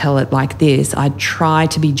to tell it like this. I try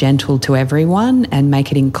to be gentle to everyone and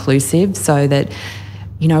make it inclusive so that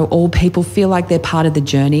all people feel like they're part of the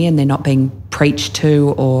journey and they're not being preached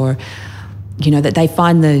to, or, that they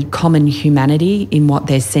find the common humanity in what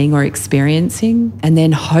they're seeing or experiencing. And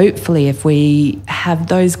then hopefully if we have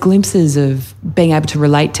those glimpses of being able to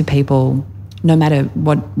relate to people, no matter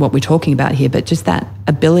what we're talking about here, but just that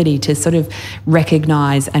ability to sort of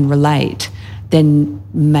recognise and relate, then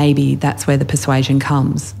maybe that's where the persuasion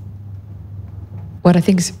comes. What I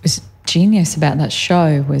think was genius about that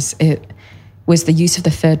show was the use of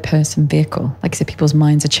the third person vehicle. Like I said, people's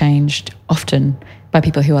minds are changed often by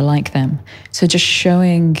people who are like them. So just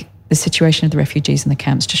showing the situation of the refugees in the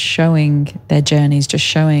camps, just showing their journeys, just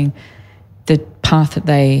showing the path that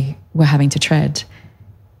they were having to tread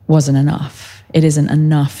wasn't enough. It isn't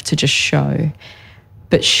enough to just show,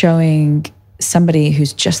 but showing somebody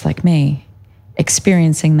who's just like me,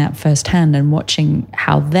 experiencing that firsthand and watching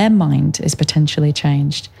how their mind is potentially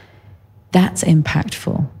changed, that's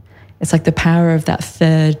impactful. It's like the power of that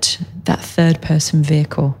third person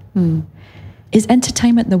vehicle. Is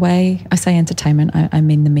entertainment the way, I say entertainment, I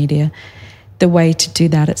mean the media, the way to do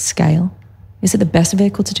that at scale? Is it the best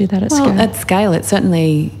vehicle to do that at scale? Well, at scale it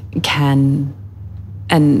certainly can.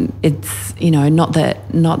 And it's, not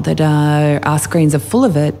that our screens are full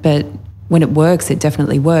of it, but when it works, it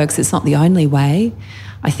definitely works. It's not the only way.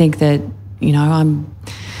 I think that, I'm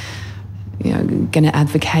going to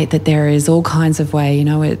advocate that there is all kinds of way.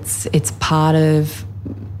 It's part of,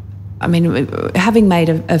 having made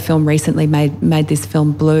a film recently, made this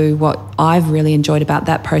film Blue, what I've really enjoyed about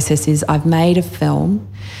that process is I've made a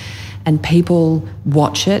film and people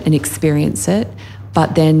watch it and experience it,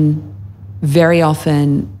 but then very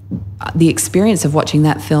often the experience of watching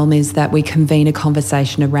that film is that we convene a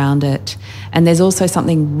conversation around it. And there's also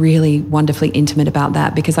something really wonderfully intimate about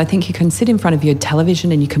that, because I think you can sit in front of your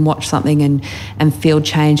television and you can watch something and feel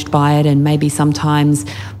changed by it, and maybe sometimes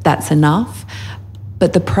that's enough.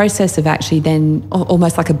 But the process of actually then,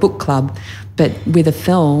 almost like a book club, but with a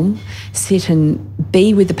film, sit and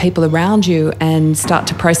be with the people around you and start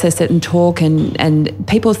to process it and talk, and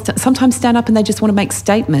people sometimes stand up and they just want to make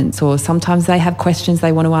statements, or sometimes they have questions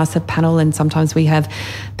they want to ask a panel, and sometimes we have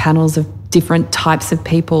panels of different types of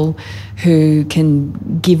people who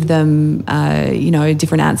can give them,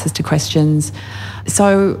 different answers to questions.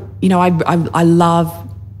 So, I love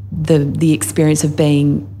the experience of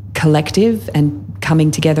being collective and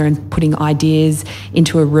coming together and putting ideas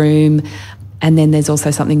into a room. And then there's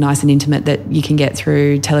also something nice and intimate that you can get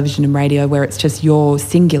through television and radio, where it's just your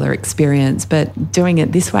singular experience. But doing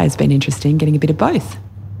it this way has been interesting, getting a bit of both.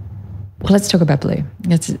 Well, let's talk about Blue.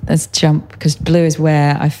 Let's jump, because Blue is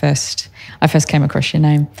where I first came across your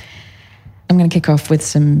name. I'm going to kick off with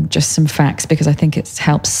some facts, because I think it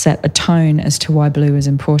helps set a tone as to why Blue is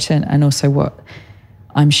important, and also what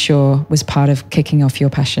I'm sure was part of kicking off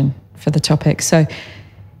your passion for the topic. So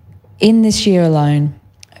in this year alone,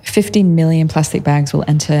 50 million plastic bags will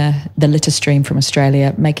enter the litter stream from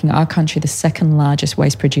Australia, making our country the second largest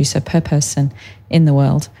waste producer per person in the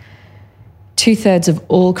world. 2/3 of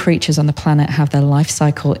all creatures on the planet have their life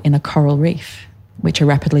cycle in a coral reef, which are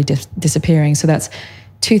rapidly disappearing. So that's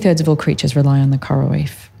 2/3 of all creatures rely on the coral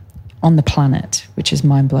reef on the planet, which is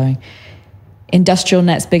mind-blowing. Industrial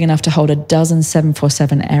nets big enough to hold a dozen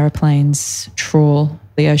 747 aeroplanes trawl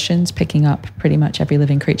the oceans, picking up pretty much every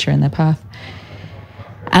living creature in their path.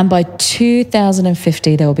 And by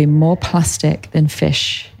 2050, there will be more plastic than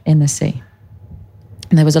fish in the sea.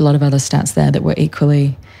 And there was a lot of other stats there that were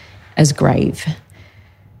equally as grave.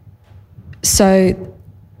 So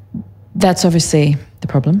that's obviously the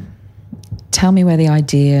problem. Tell me where did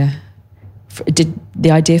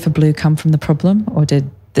the idea for Blue come from the problem, or did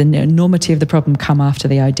the enormity of the problem come after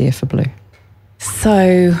the idea for Blue?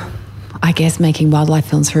 So I guess making wildlife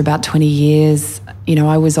films for about 20 years,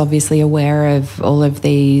 I was obviously aware of all of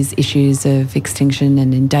these issues of extinction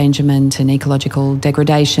and endangerment and ecological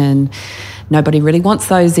degradation. Nobody really wants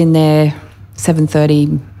those in their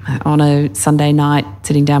 7:30 on a Sunday night,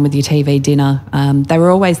 sitting down with your TV dinner. They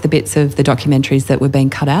were always the bits of the documentaries that were being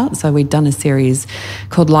cut out. So we'd done a series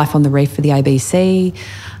called Life on the Reef for the ABC.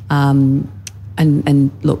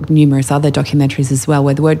 and look, numerous other documentaries as well,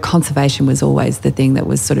 where the word conservation was always the thing that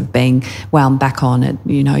was sort of being wound back on it.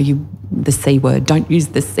 The C word, don't use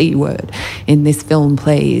the C word in this film,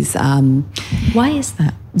 please. Why is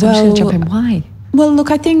that? So I'm just going to jump in. Why? Well,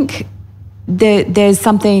 look, I think there's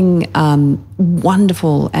something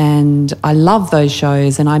wonderful, and I love those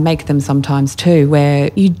shows, and I make them sometimes too, where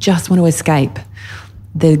you just want to escape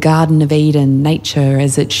the Garden of Eden, nature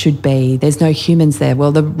as it should be. There's no humans there.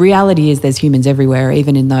 Well, the reality is there's humans everywhere,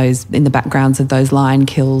 even in the backgrounds of those lion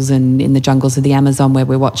kills and in the jungles of the Amazon where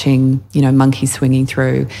we're watching, monkeys swinging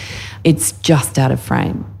through. It's just out of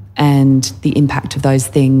frame. And the impact of those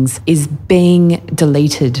things is being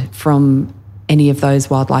deleted from any of those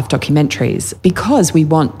wildlife documentaries because we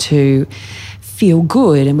want to feel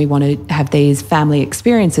good and we want to have these family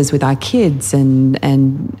experiences with our kids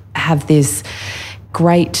and have this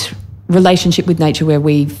great relationship with nature where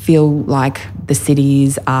we feel like the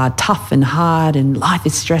cities are tough and hard and life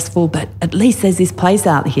is stressful, but at least there's this place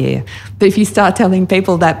out here. But if you start telling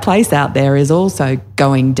people that place out there is also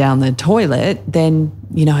going down the toilet, then,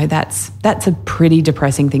 that's a pretty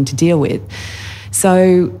depressing thing to deal with.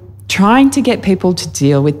 So trying to get people to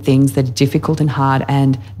deal with things that are difficult and hard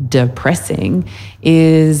and depressing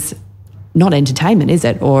is not entertainment, is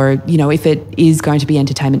it? Or, if it is going to be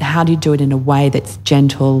entertainment, how do you do it in a way that's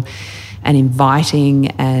gentle and inviting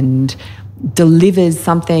and delivers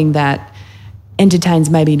something that entertains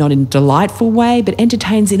maybe not in a delightful way, but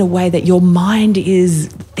entertains in a way that your mind is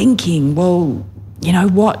thinking, well,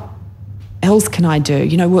 what else can I do?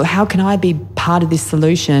 Well, how can I be part of this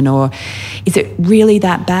solution? Or is it really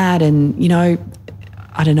that bad? And,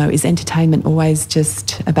 I don't know, is entertainment always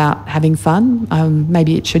just about having fun?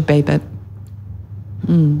 Maybe it should be, but...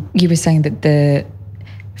 You were saying that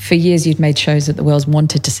for years you'd made shows that the world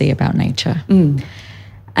wanted to see about nature.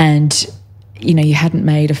 And, you hadn't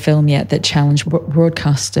made a film yet that challenged what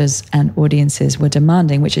broadcasters and audiences were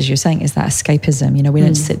demanding, which, as you're saying, is that escapism. We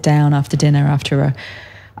don't sit down after dinner after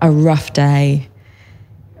a rough day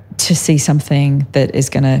to see something that is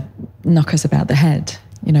going to knock us about the head.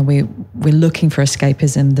 We're looking for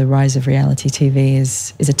escapism. The rise of reality TV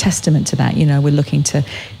is a testament to that. We're looking to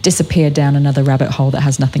disappear down another rabbit hole that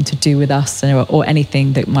has nothing to do with us or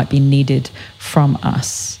anything that might be needed from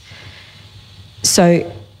us.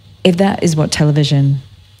 So if that is what television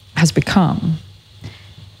has become,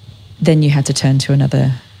 then you had to turn to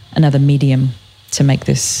another medium to make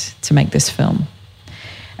this film.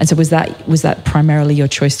 And so was that primarily your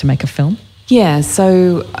choice to make a film? Yeah,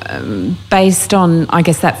 so based on, I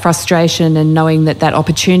guess, that frustration and knowing that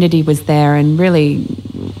opportunity was there and really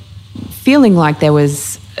feeling like there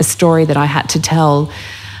was a story that I had to tell,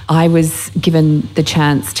 I was given the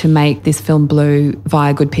chance to make this film Blue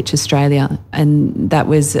via Good Pitch Australia. And that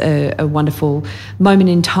was a wonderful moment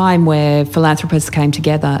in time where philanthropists came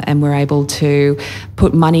together and were able to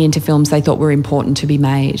put money into films they thought were important to be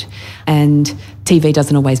made. And TV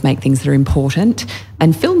doesn't always make things that are important,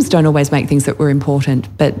 and films don't always make things that were important.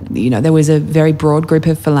 But, there was a very broad group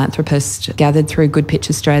of philanthropists gathered through Good Pitch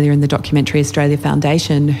Australia and the Documentary Australia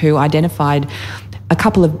Foundation who identified a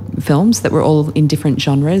couple of films that were all in different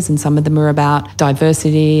genres, and some of them were about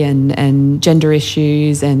diversity and gender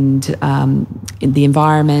issues and in the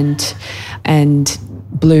environment. And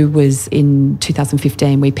Blue was in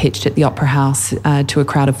 2015. We pitched at the Opera House to a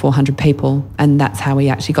crowd of 400 people, and that's how we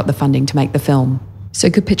actually got the funding to make the film. So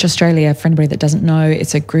Good Pitch Australia, for anybody that doesn't know,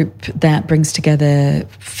 it's a group that brings together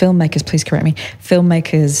filmmakers, please correct me,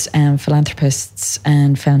 filmmakers and philanthropists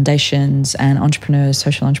and foundations and entrepreneurs,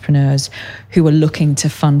 social entrepreneurs who are looking to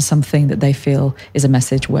fund something that they feel is a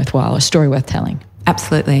message worthwhile, a story worth telling.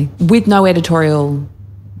 Absolutely. With no editorial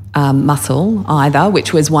muscle either,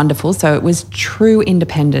 which was wonderful. So it was true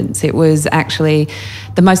independence. It was actually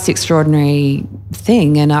the most extraordinary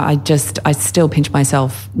thing. And I still pinch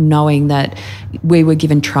myself knowing that we were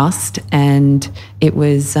given trust, and it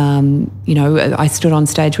was, I stood on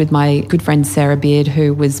stage with my good friend Sarah Beard,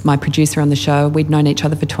 who was my producer on the show. We'd known each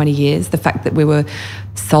other for 20 years. The fact that we were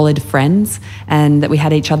solid friends and that we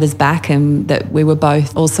had each other's back, and that we were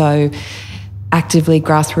both also actively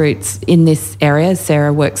grassroots in this area.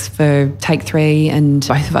 Sarah works for Take 3 and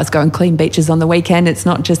both of us go and clean beaches on the weekend. It's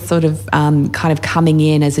not just sort of kind of coming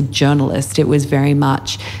in as a journalist. It was very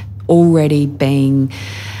much already being,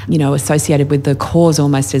 associated with the cause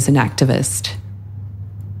almost as an activist.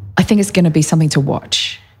 I think it's going to be something to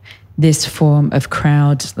watch. This form of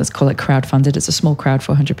let's call it crowdfunded. It's a small crowd,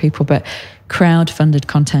 400 people, but crowdfunded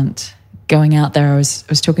content going out there. I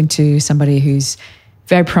was talking to somebody who's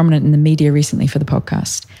very prominent in the media recently for the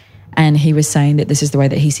podcast. And he was saying that this is the way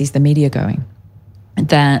that he sees the media going.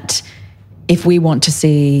 That if we want to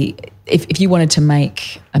see if you wanted to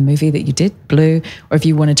make a movie that you did, Blue, or if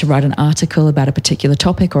you wanted to write an article about a particular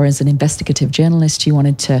topic, or as an investigative journalist, you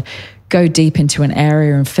wanted to go deep into an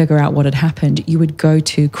area and figure out what had happened, you would go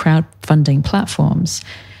to crowdfunding platforms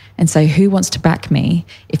and say, who wants to back me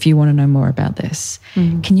if you want to know more about this?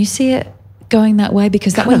 Can you see it going that way?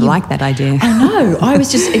 Because that way, like that idea. I know.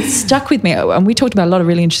 It stuck with me. And we talked about a lot of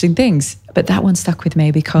really interesting things, but that one stuck with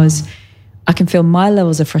me because I can feel my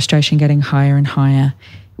levels of frustration getting higher and higher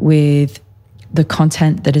with the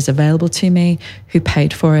content that is available to me, who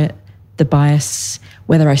paid for it, the bias,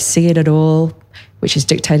 whether I see it at all, which is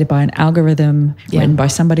dictated by an algorithm written by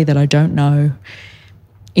somebody that I don't know.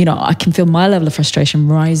 You know, I can feel my level of frustration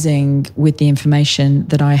rising with the information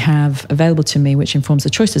that I have available to me, which informs the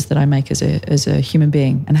choices that I make as a human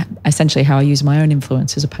being, and essentially how I use my own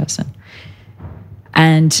influence as a person.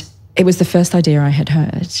 And it was the first idea I had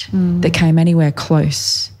heard that came anywhere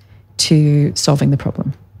close to solving the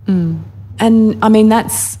problem. And I mean,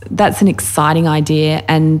 that's an exciting idea,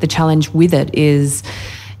 and the challenge with it is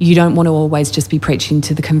you don't want to always just be preaching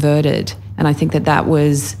to the converted. And I think that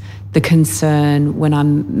was the concern when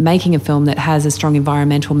I'm making a film that has a strong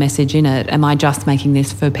environmental message in it. Am I just making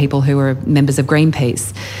this for people who are members of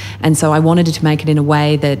Greenpeace? And so I wanted to make it in a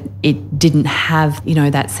way that it didn't have, you know,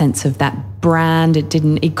 that sense of that brand.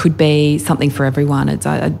 It could be something for everyone.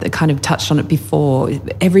 I kind of touched on it before.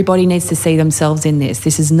 Everybody needs to see themselves in this.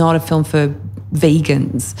 This is not a film for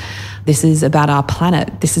vegans. This is about our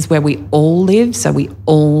planet. This is where we all live, so we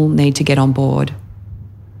all need to get on board.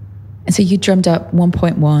 And so you drummed up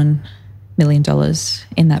 $1.1 million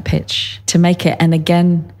in that pitch to make it. And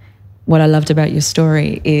again, what I loved about your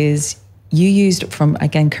story is you used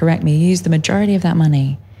correct me, you used the majority of that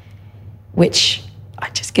money, which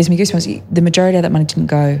just gives me goosebumps. The majority of that money didn't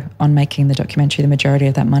go on making the documentary. The majority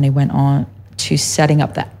of that money went on to setting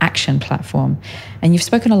up the action platform. And you've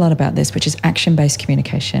spoken a lot about this, which is action-based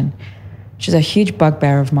communication, which is a huge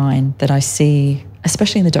bugbear of mine that I see,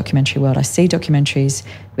 especially in the documentary world. I see documentaries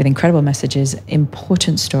with incredible messages,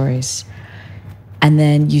 important stories, and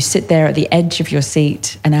then you sit there at the edge of your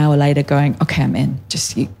seat an hour later going, okay, I'm in.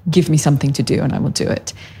 Just give me something to do and I will do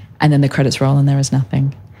it. And then the credits roll and there is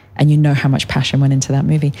nothing. And you know how much passion went into that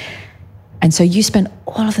movie. And so you spent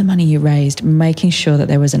all of the money you raised making sure that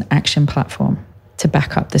there was an action platform to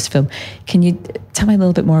back up this film. Can you tell me a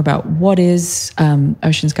little bit more about what is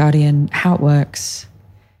Ocean's Guardian, how it works?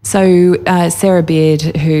 So Sarah Beard,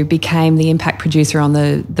 who became the impact producer on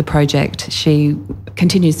the project, she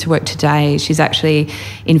continues to work today. She's actually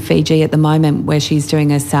in Fiji at the moment, where she's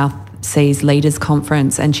doing a South Seas Leaders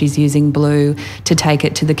Conference, and she's using Blue to take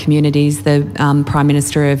it to the communities. The Prime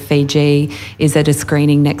Minister of Fiji is at a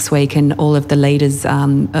screening next week, and all of the leaders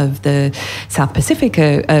of the South Pacific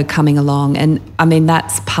are coming along. And I mean,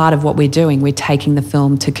 that's part of what we're doing. We're taking the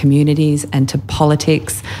film to communities and to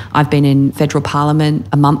politics. I've been in federal parliament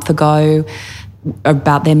a month ago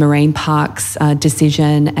about their marine parks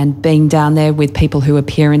decision, and being down there with people who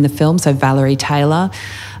appear in the film. So Valerie Taylor,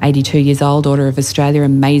 82 years old, Order of Australia,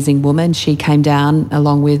 amazing woman. She came down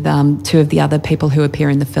along with two of the other people who appear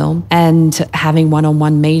in the film, and having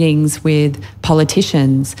one-on-one meetings with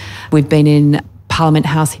politicians. We've been in Parliament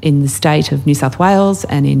House in the state of New South Wales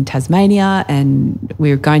and in Tasmania, and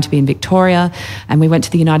we're going to be in Victoria, and we went to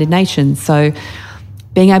the United Nations. So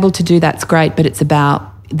being able to do that's great, but it's about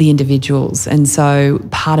the individuals. And so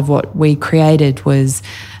part of what we created was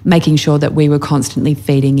making sure that we were constantly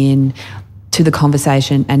feeding in to the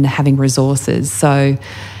conversation and having resources. So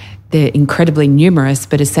they're incredibly numerous,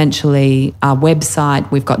 but essentially our website,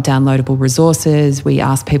 we've got downloadable resources. We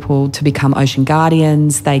ask people to become Ocean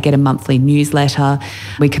Guardians. They get a monthly newsletter.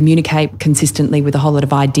 We communicate consistently with a whole lot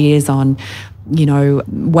of ideas on, you know,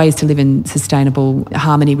 ways to live in sustainable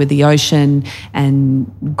harmony with the ocean, and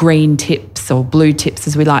green tips, or blue tips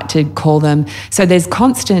as we like to call them. So there's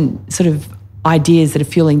constant sort of ideas that are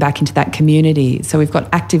fueling back into that community. So we've got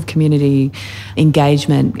active community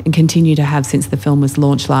engagement and continue to have since the film was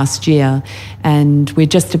launched last year. And we're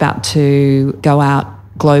just about to go out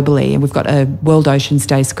globally, and we've got a World Oceans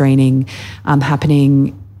Day screening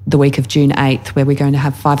happening the week of June 8th, where we're going to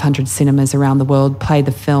have 500 cinemas around the world play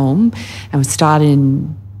the film. And we'll start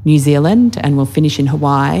in New Zealand and we'll finish in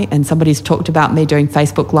Hawaii. And somebody's talked about me doing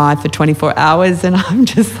Facebook Live for 24 hours, and I'm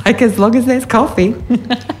just like, as long as there's coffee.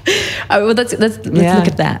 Well, let's look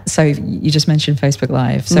at that. So you just mentioned Facebook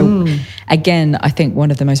Live. So again, I think one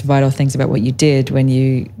of the most vital things about what you did when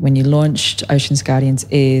you launched Ocean's Guardians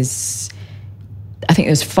is, I think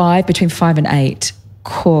it was between 5 and 8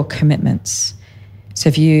 core commitments. So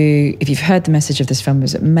if you've heard the message of this film,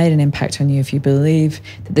 has it made an impact on you? If you believe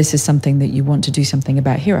that this is something that you want to do something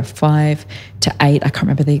about, here are 5 to 8, I can't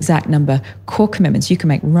remember the exact number, core commitments you can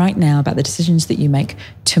make right now about the decisions that you make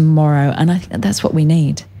tomorrow. And I think that that's what we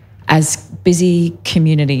need. As busy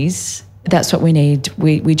communities, that's what we need.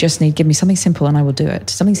 We just need, give me something simple and I will do it.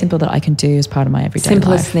 Something simple that I can do as part of my everyday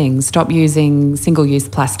Simplest life. things. Stop using single-use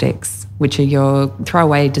plastics, which are your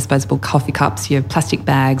throwaway disposable coffee cups, your plastic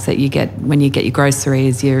bags that you get when you get your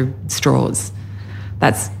groceries, your straws.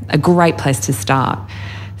 That's a great place to start.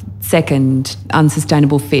 Second,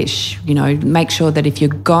 unsustainable fish. Make sure that if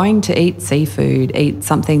you're going to eat seafood, eat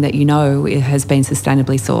something that it has been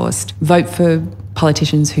sustainably sourced. Vote for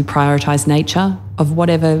politicians who prioritise nature, of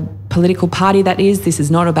whatever political party that is. This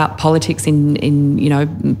is not about politics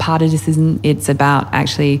in partisan. It's about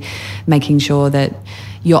actually making sure that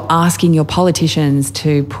you're asking your politicians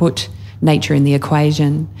to put nature in the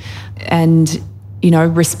equation. And,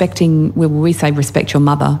 respecting, we say respect your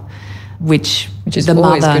mother, which is the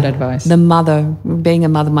always mother, good advice. The mother, being a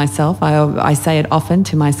mother myself, I say it often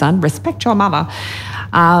to my son, respect your mother.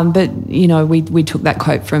 But we took that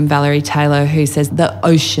quote from Valerie Taylor, who says, the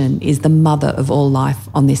ocean is the mother of all life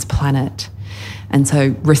on this planet. And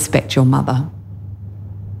so respect your mother.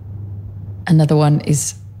 Another one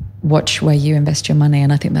is watch where you invest your money.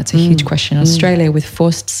 And I think that's a huge question. In Australia, with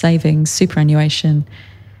forced savings, superannuation,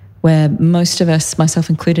 where most of us,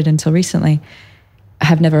 myself included until recently,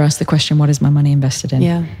 have never asked the question, what is my money invested in?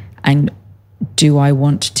 Yeah. And do I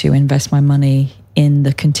want to invest my money in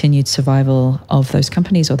the continued survival of those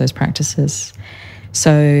companies or those practices?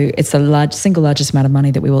 So it's the single largest amount of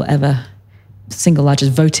money that we will ever, single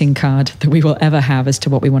largest voting card that we will ever have as to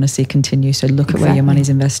what we want to see continue. So look at where your money's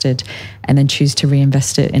invested and then choose to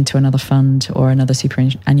reinvest it into another fund or another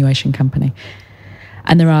superannuation company.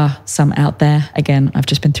 And there are some out there. Again, I've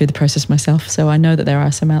just been through the process myself, so I know that there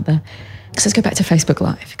are some out there. So let's go back to Facebook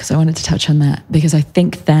Live, because I wanted to touch on that, because I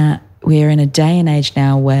think that we're in a day and age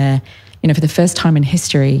now where, for the first time in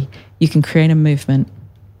history, you can create a movement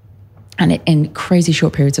and in crazy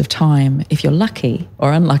short periods of time, if you're lucky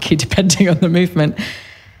or unlucky, depending on the movement,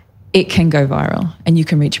 it can go viral and you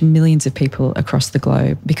can reach millions of people across the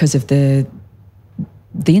globe because of the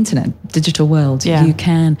internet, digital world. Yeah. You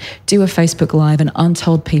can do a Facebook Live and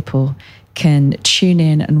untold people can tune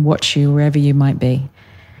in and watch you wherever you might be.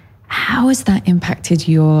 How has that impacted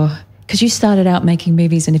because you started out making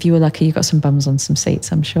movies and if you were lucky, you got some bums on some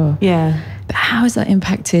seats, I'm sure. Yeah. But how has that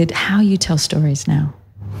impacted how you tell stories now?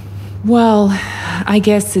 Well, I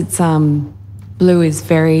guess it's Blue is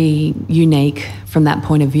very unique from that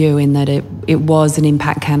point of view in that it was an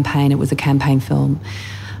impact campaign. It was a campaign film.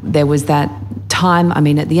 There was that time,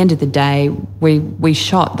 at the end of the day, we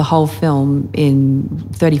shot the whole film in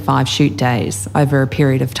 35 shoot days over a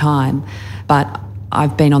period of time. But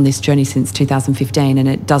I've been on this journey since 2015 and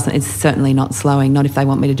it's certainly not slowing, not if they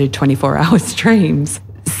want me to do 24-hour streams.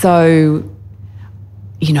 So,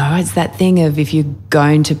 it's that thing of if you're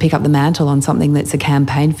going to pick up the mantle on something that's a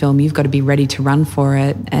campaign film, you've got to be ready to run for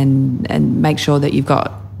it and make sure that you've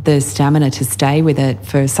got the stamina to stay with it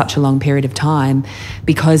for such a long period of time,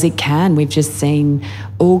 because it can. We've just seen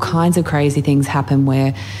all kinds of crazy things happen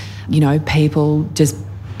where, people just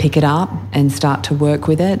pick it up and start to work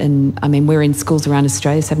with it. And we're in schools around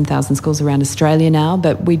Australia, 7,000 schools around Australia now,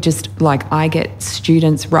 but we just I get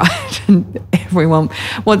students right and everyone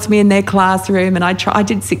wants me in their classroom. And I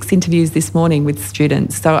did 6 interviews this morning with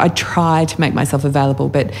students. So I try to make myself available,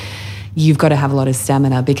 but you've got to have a lot of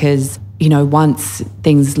stamina because, once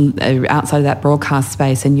things are outside of that broadcast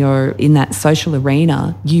space and you're in that social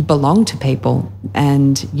arena, you belong to people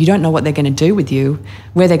and you don't know what they're going to do with you,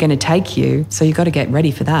 where they're going to take you. So you've got to get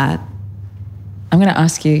ready for that. I'm going to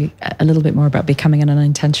ask you a little bit more about becoming an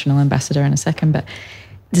unintentional ambassador in a second, but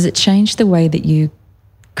does it change the way that you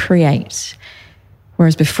create?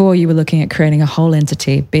 Whereas before you were looking at creating a whole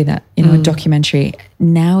entity, be that, a documentary.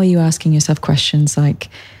 Now are you asking yourself questions like,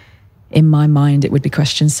 in my mind, it would be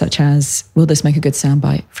questions such as, will this make a good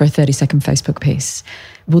soundbite for a 30-second Facebook piece?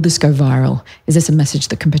 Will this go viral? Is this a message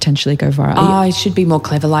that can potentially go viral? I should be more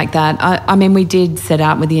clever like that. We did set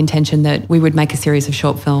out with the intention that we would make a series of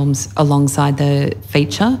short films alongside the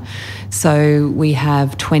feature. So we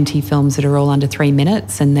have 20 films that are all under 3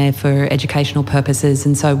 minutes and they're for educational purposes.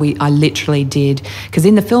 And so I literally did, because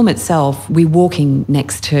in the film itself, we're walking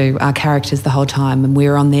next to our characters the whole time and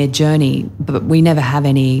we're on their journey, but we never have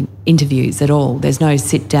any interviews at all. There's no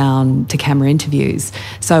sit down to camera interviews.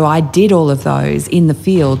 So I did all of those in the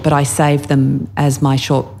field, but I saved them as my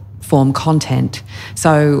short form content.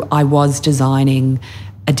 So I was designing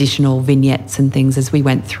additional vignettes and things as we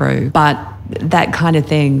went through. But that kind of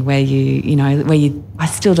thing where I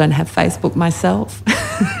still don't have Facebook myself.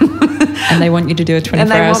 And they want you to do a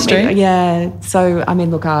 24-hour stream? Yeah. So, I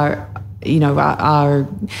mean, look, our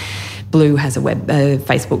Blue has a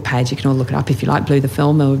Facebook page. You can all look it up if you like, Blue the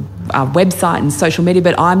Film, or our website and social media.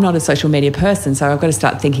 But I'm not a social media person, so I've got to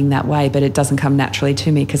start thinking that way. But it doesn't come naturally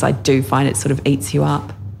to me because I do find it sort of eats you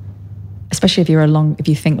up. Especially if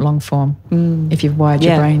you think long form, if you've wired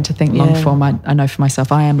your brain to think long form. I know for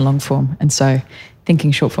myself, I am long form, and so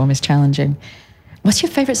thinking short form is challenging. What's your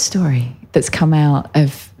favourite story that's come out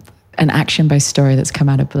of an action-based story that's come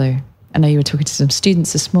out of Blue? I know you were talking to some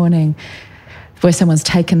students this morning where someone's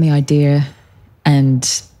taken the idea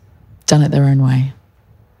and done it their own way.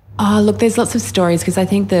 Oh, look, there's lots of stories because I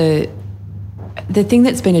think the thing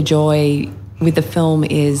that's been a joy with the film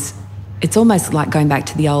is it's almost like going back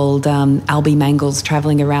to the old Albie Mangles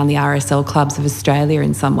travelling around the RSL clubs of Australia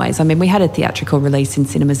in some ways. I mean, we had a theatrical release in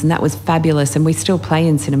cinemas and that was fabulous, and we still play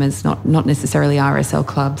in cinemas, not necessarily RSL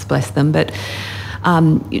clubs, bless them, but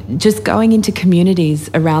just going into communities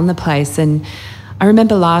around the place. And I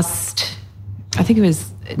remember I think it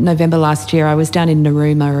was November last year, I was down in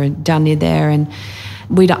Narooma or down near there, and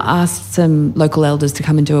we'd asked some local elders to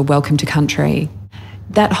come and do a welcome to country.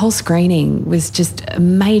 That whole screening was just a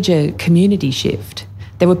major community shift.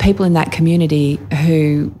 There were people in that community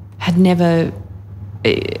who had never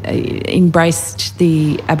embraced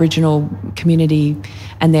the Aboriginal community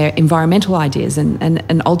and their environmental ideas,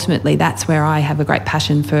 and ultimately that's where I have a great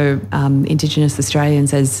passion for Indigenous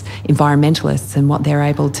Australians as environmentalists and what they're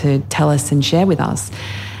able to tell us and share with us.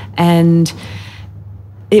 And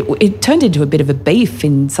it turned into a bit of a beef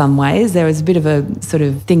in some ways. There was a bit of a sort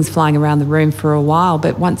of things flying around the room for a while,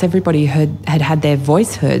 but once everybody had their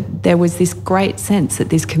voice heard, there was this great sense that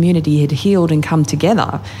this community had healed and come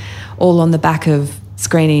together, all on the back of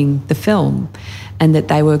screening the film, and that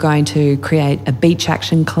they were going to create a beach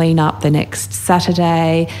action clean-up the next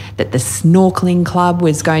Saturday, that the snorkelling club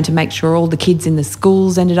was going to make sure all the kids in the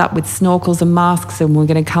schools ended up with snorkels and masks, and were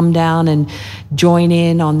going to come down and join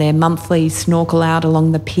in on their monthly snorkel out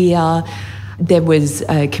along the pier. There was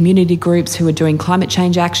community groups who were doing climate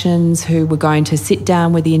change actions, who were going to sit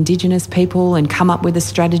down with the Indigenous people and come up with a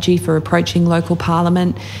strategy for approaching local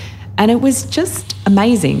parliament. And it was just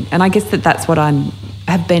amazing. And I guess that's what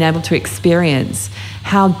have been able to experience,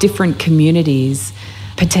 how different communities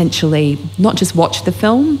potentially not just watch the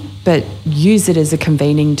film, but use it as a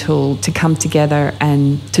convening tool to come together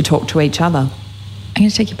and to talk to each other. I'm going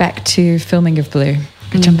to take you back to filming of Blue.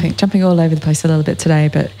 Jumping all over the place a little bit today,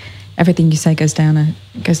 but everything you say goes down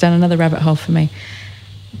another rabbit hole for me.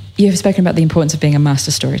 You have spoken about the importance of being a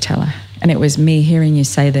master storyteller, and it was me hearing you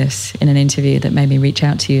say this in an interview that made me reach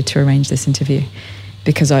out to you to arrange this interview,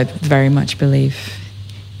 because I very much believe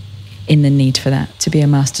in the need for that, to be a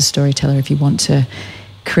master storyteller if you want to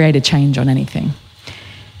create a change on anything.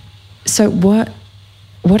 So what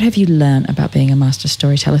have you learned about being a master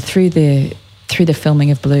storyteller through the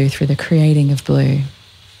filming of Blue, through the creating of Blue?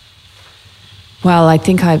 Well, I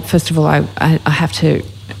think first of all I have to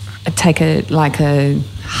take a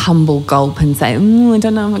humble gulp and say, I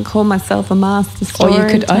don't know if I call myself a master storyteller. Or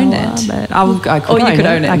you could own it. But I could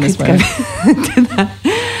own it in this moment.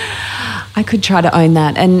 I could try to own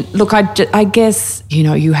that. And look, I guess,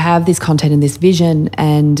 you have this content and this vision,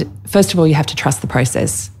 and first of all, you have to trust the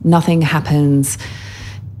process. Nothing happens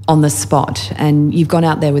on the spot, and you've gone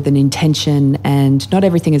out there with an intention, and not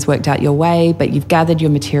everything has worked out your way, but you've gathered your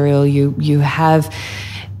material, you have,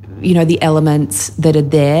 the elements that are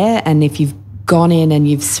there, and if you've gone in and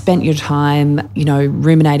you've spent your time,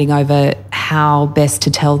 ruminating over how best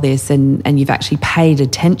to tell this, and you've actually paid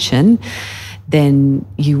attention, then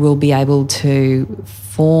you will be able to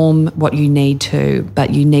form what you need to,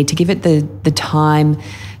 but you need to give it the time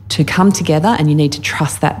to come together, and you need to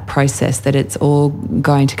trust that process, that it's all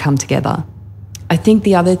going to come together. I think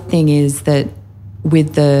the other thing is that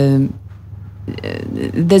with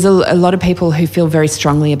there's a lot of people who feel very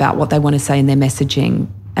strongly about what they want to say in their messaging,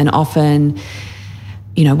 and often,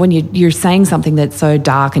 when you're saying something that's so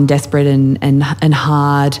dark and desperate and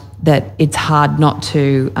hard, that it's hard not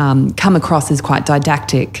to come across as quite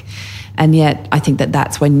didactic. And yet I think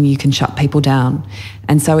that's when you can shut people down.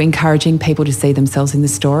 And so encouraging people to see themselves in the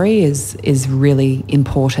story is really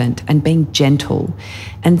important, and being gentle.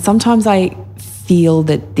 And sometimes I feel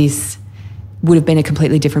that this would have been a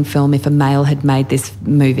completely different film if a male had made this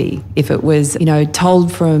movie, if it was,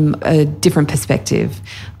 told from a different perspective.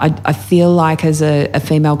 I feel like as a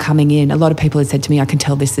female coming in, a lot of people have said to me, I can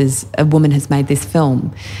tell this is a woman has made this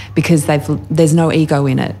film, because there's no ego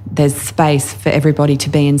in it. There's space for everybody to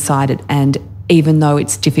be inside it, and even though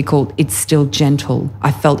it's difficult, it's still gentle.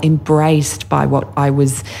 I felt embraced by what I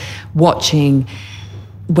was watching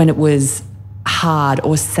when it was hard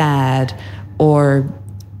or sad or,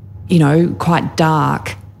 quite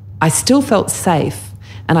dark. I still felt safe.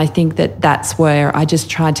 And I think that that's where I just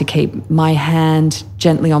tried to keep my hand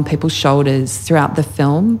gently on people's shoulders throughout the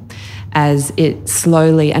film as it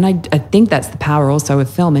slowly, and I think that's the power also of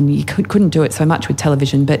film, and you couldn't do it so much with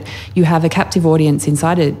television, but you have a captive audience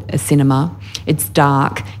inside a cinema. It's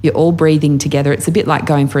dark, you're all breathing together. It's a bit like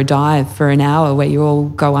going for a dive for an hour where you all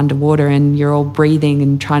go underwater and you're all breathing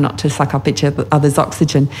and try not to suck up each other's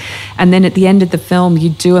oxygen. And then at the end of the film, you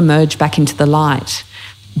do emerge back into the light,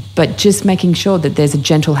 but just making sure that there's a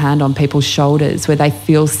gentle hand on people's shoulders where they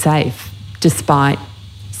feel safe despite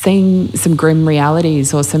seeing some grim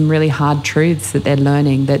realities or some really hard truths that they're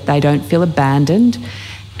learning, that they don't feel abandoned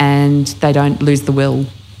and they don't lose the will.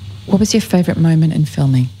 What was your favourite moment in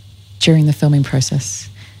filming, during the filming process?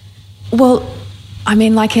 Well, I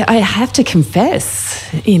have to confess,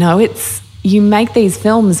 it's, you make these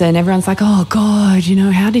films and everyone's like, oh God,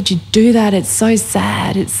 how did you do that? It's so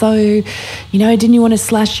sad. It's so, didn't you want to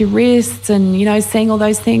slash your wrists and, seeing all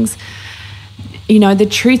those things? The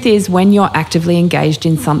truth is when you're actively engaged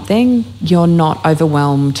in something, you're not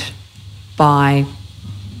overwhelmed by,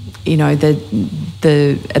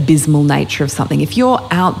 the abysmal nature of something. If you're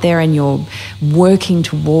out there and you're working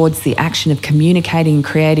towards the action of communicating and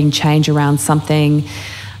creating change around something,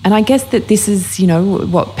 and I guess that this is,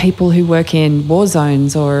 what people who work in war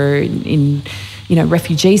zones or in,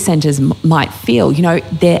 refugee centres might feel.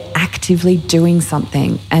 They're actively doing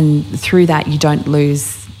something, and through that you don't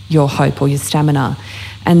lose your hope or your stamina.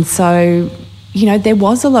 And so, there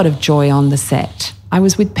was a lot of joy on the set. I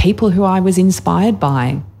was with people who I was inspired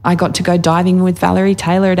by. I got to go diving with Valerie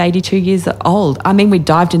Taylor at 82 years old. We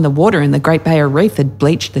dived in the water and the Great Barrier Reef had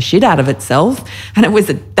bleached the shit out of itself, and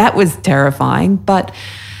that was terrifying. But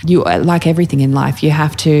you, like everything in life, you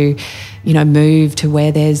have to, move to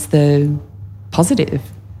where there's the positive.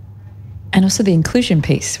 And also the inclusion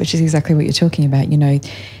piece, which is exactly what you're talking about.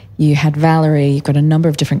 You had Valerie, you've got a number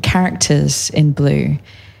of different characters in Blue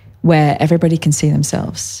where everybody can see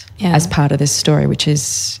themselves as part of this story, which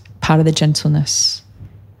is part of the gentleness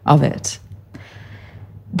of it.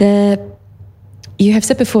 You have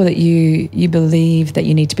said before that you believe that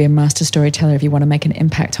you need to be a master storyteller if you want to make an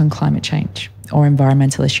impact on climate change or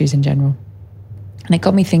environmental issues in general. And it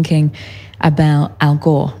got me thinking about Al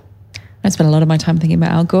Gore. I spent a lot of my time thinking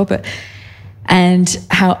about Al Gore, and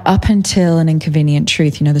how up until An Inconvenient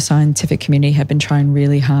Truth, the scientific community had been trying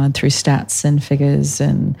really hard through stats and figures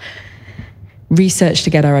and research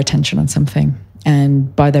to get our attention on something,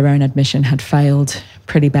 and by their own admission had failed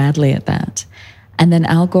pretty badly at that. And then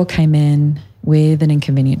Al Gore came in with An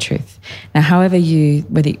Inconvenient Truth. Now, however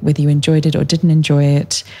whether you enjoyed it or didn't enjoy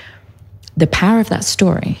it, the power of that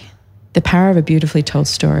story, the power of a beautifully told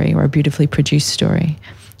story or a beautifully produced story,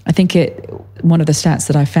 I think one of the stats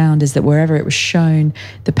that I found is that wherever it was shown,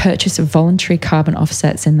 the purchase of voluntary carbon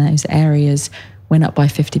offsets in those areas went up by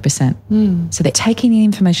 50%. So they're taking the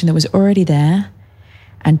information that was already there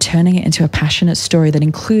and turning it into a passionate story that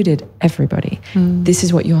included everybody. This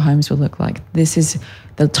is what your homes will look like. This is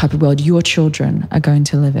the type of world your children are going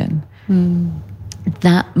to live in.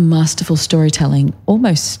 That masterful storytelling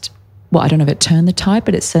almost, I don't know if it turned the tide,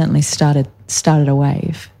 but it certainly started a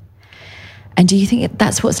wave. And do you think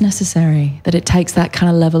that's what's necessary, that it takes that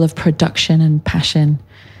kind of level of production and passion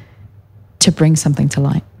to bring something to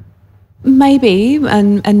light? Maybe,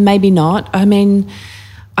 and maybe not.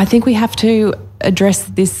 I think we have to address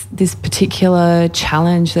this particular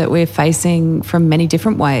challenge that we're facing from many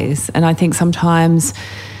different ways. And I think sometimes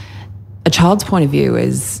a child's point of view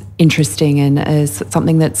is interesting and is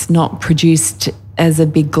something that's not produced as a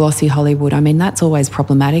big glossy Hollywood. That's always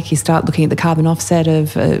problematic. You start looking at the carbon offset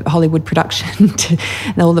of a Hollywood production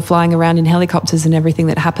and all the flying around in helicopters and everything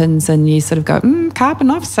that happens, and you sort of go,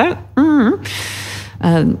 carbon offset.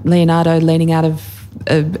 Leonardo leaning out of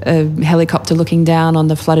a helicopter looking down on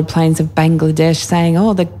the flooded plains of Bangladesh saying,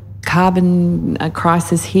 the carbon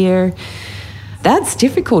crisis here. That's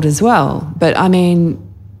difficult as well. But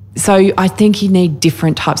so I think you need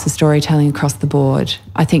different types of storytelling across the board.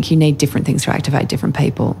 I think you need different things to activate different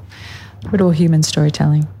people. But all human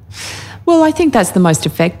storytelling? Well, I think that's the most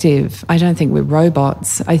effective. I don't think we're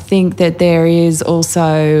robots. I think that there is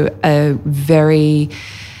also a very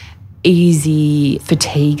easy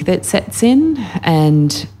fatigue that sets in.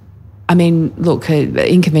 And look,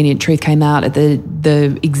 Inconvenient Truth came out at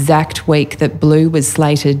the exact week that Blue was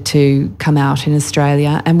slated to come out in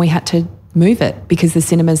Australia, and we had to move it because the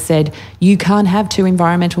cinemas said you can't have two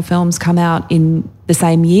environmental films come out in the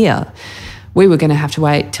same year. we were going to have to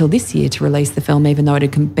wait till this year to release the film, even though it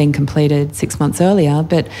had been completed 6 months earlier.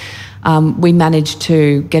 But we managed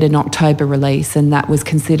to get an October release, and that was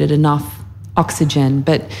considered enough oxygen.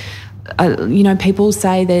 But, people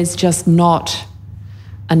say there's just not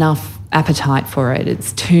enough appetite for it.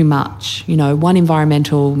 It's too much. One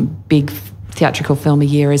environmental big theatrical film a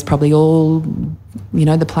year is probably all,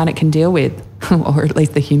 the planet can deal with, or at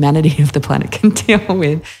least the humanity of the planet can deal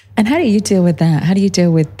with. And how do you deal with that? How do you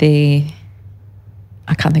deal with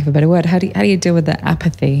I can't think of a better word. How do you deal with the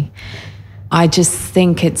apathy? I just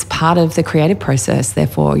think it's part of the creative process.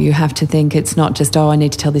 Therefore, you have to think it's not just, I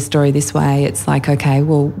need to tell this story this way. It's like, okay,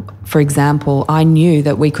 well, for example, I knew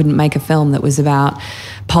that we couldn't make a film that was about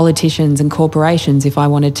politicians and corporations if I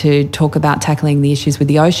wanted to talk about tackling the issues with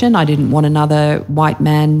the ocean. I didn't want another white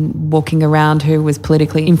man walking around who was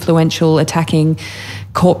politically influential attacking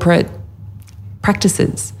corporate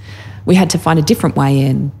practices. We had to find a different way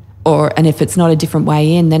in, and if it's not a different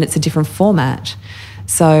way in, then it's a different format.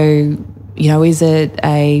 So, is it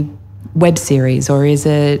a web series, or is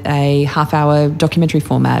it a half-hour documentary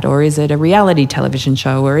format, or is it a reality television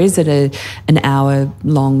show, or is it an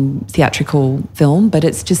hour-long theatrical film? But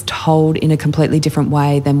it's just told in a completely different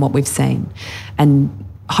way than what we've seen. And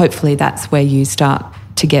hopefully that's where you start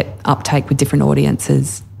to get uptake with different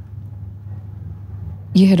audiences.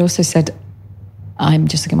 You had also said, I'm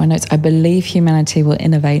just looking at my notes, I believe humanity will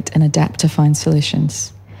innovate and adapt to find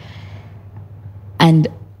solutions. And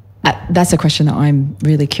that's a question that I'm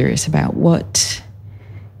really curious about. What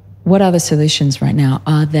are the solutions right now?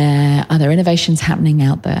 Are there innovations happening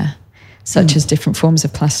out there, such as different forms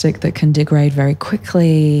of plastic that can degrade very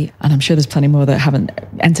quickly? And I'm sure there's plenty more that haven't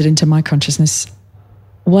entered into my consciousness.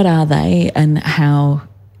 What are they, and how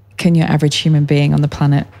can your average human being on the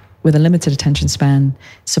planet with a limited attention span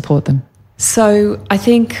support them? So I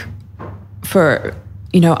think for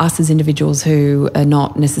us as individuals who are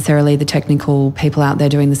not necessarily the technical people out there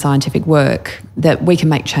doing the scientific work, that we can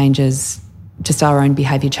make changes, just our own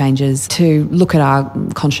behaviour changes, to look at our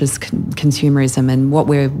conscious consumerism and what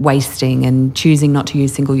we're wasting, and choosing not to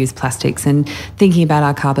use single-use plastics, and thinking about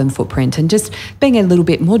our carbon footprint, and just being a little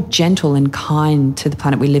bit more gentle and kind to the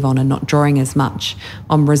planet we live on, and not drawing as much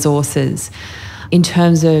on resources. In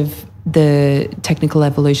terms of the technical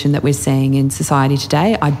evolution that we're seeing in society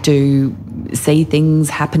today, I do see things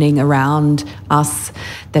happening around us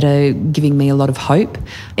that are giving me a lot of hope.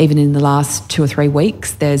 Even in the last 2 or 3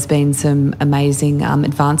 weeks, there's been some amazing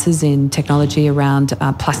advances in technology around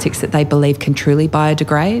plastics that they believe can truly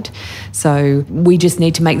biodegrade. So we just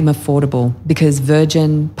need to make them affordable, because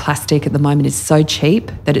virgin plastic at the moment is so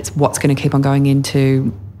cheap that it's what's going to keep on going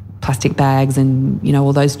into plastic bags and,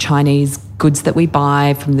 all those Chinese goods that we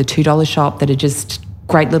buy from the $2 shop that are just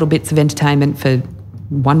great little bits of entertainment for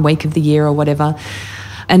 1 week of the year or whatever.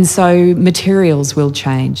 And so materials will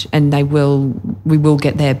change, and we will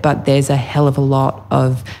get there, but there's a hell of a lot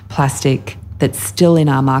of plastic that's still in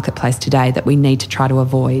our marketplace today that we need to try to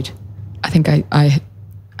avoid. I think I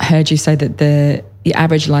heard you say that the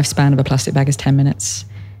average lifespan of a plastic bag is 10 minutes,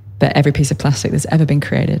 but every piece of plastic that's ever been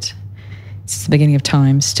created since the beginning of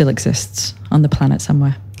time still exists on the planet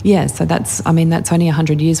somewhere. Yeah, so that's only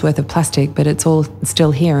 100 years worth of plastic, but it's all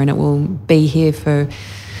still here, and it will be here for,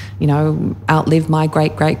 outlive my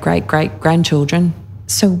great-great-great-great-grandchildren.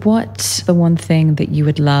 So what's the one thing that you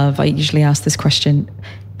would love? I usually ask this question,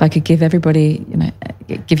 if I could give everybody,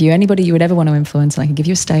 give you anybody you would ever want to influence, and I could give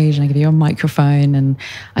you a stage and I give you a microphone, and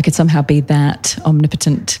I could somehow be that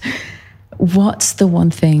omnipotent. What's the one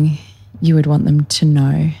thing you would want them to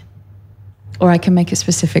know? Or I can make it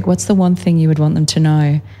specific. What's the one thing you would want them to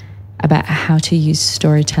know about how to use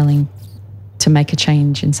storytelling to make a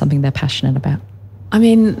change in something they're passionate about?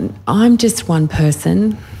 I'm just one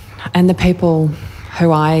person, and the people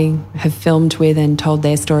who I have filmed with and told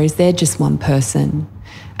their stories, they're just one person.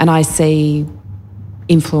 And I see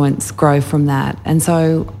influence grow from that. And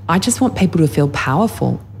so I just want people to feel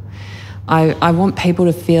powerful. I want people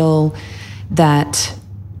to feel that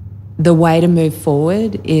the way to move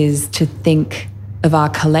forward is to think of our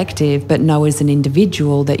collective, but know as an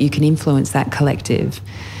individual that you can influence that collective.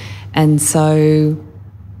 And so,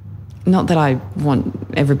 not that I want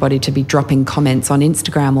everybody to be dropping comments on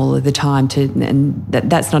Instagram all of the time, and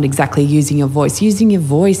that's not exactly using your voice. Using your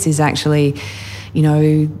voice is actually,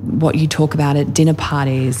 what you talk about at dinner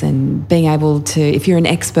parties, and being able to, if you're an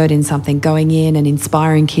expert in something, going in and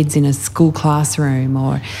inspiring kids in a school classroom,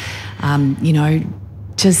 or,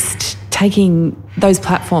 just taking those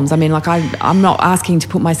platforms. I'm not asking to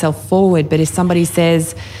put myself forward, but if somebody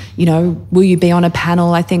says, will you be on a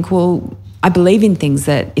panel? I think, well, I believe in things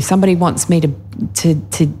that if somebody wants me to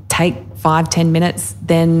take 5-10 minutes,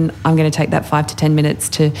 then I'm going to take that 5 to 10 minutes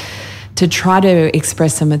to try to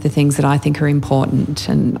express some of the things that I think are important.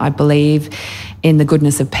 And I believe in the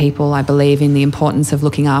goodness of people. I believe in the importance of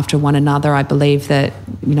looking after one another. I believe that,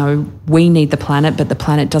 we need the planet, but the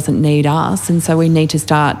planet doesn't need us. And so we need to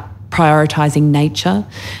start prioritising nature.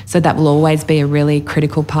 So that will always be a really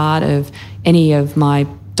critical part of any of my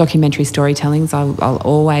documentary storytellings. I'll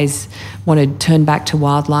always want to turn back to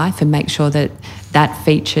wildlife and make sure that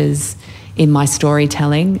features in my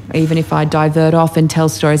storytelling, even if I divert off and tell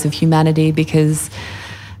stories of humanity, because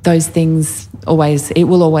those things it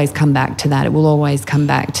will always come back to that. It will always come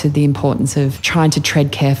back to the importance of trying to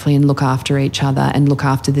tread carefully and look after each other and look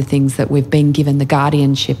after the things that we've been given the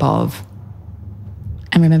guardianship of.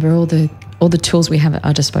 And remember all the tools we have at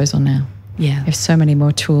our disposal now. Yeah. We have so many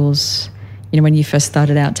more tools. When you first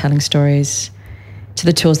started out telling stories, to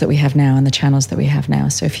the tools that we have now and the channels that we have now.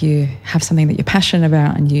 So if you have something that you're passionate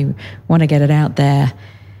about and you want to get it out there,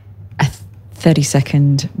 a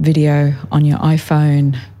 30-second video on your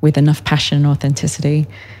iPhone with enough passion and authenticity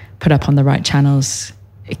put up on the right channels,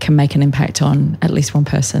 it can make an impact on at least one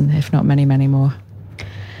person, if not many, many more.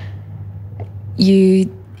 You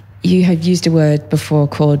have used a word before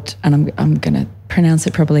called, and I'm going to pronounce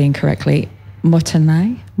it probably incorrectly,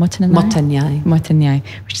 Motanai,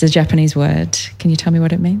 which is a Japanese word. Can you tell me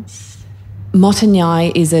what it means?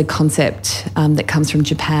 Motanai is a concept that comes from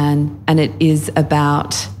Japan, and it is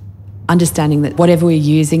about understanding that whatever we're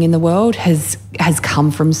using in the world has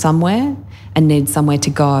come from somewhere and needs somewhere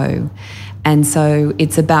to go. And so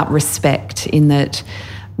it's about respect, in that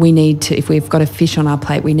we need to, if we've got a fish on our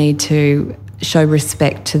plate, we need to show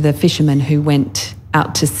respect to the fisherman who went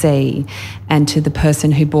out to sea, and to the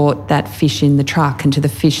person who bought that fish in the truck, and to the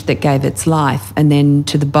fish that gave its life, and then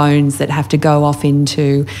to the bones that have to go off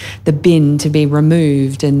into the bin to be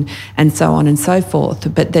removed, and so on and so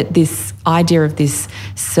forth. But that this idea of this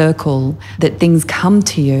circle, that things come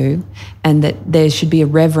to you and that there should be a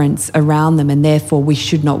reverence around them, and therefore we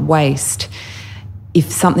should not waste. If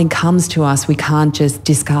something comes to us, we can't just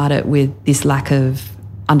discard it with this lack of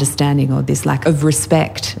understanding or this lack of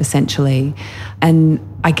respect, essentially. And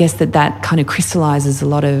I guess that kind of crystallizes a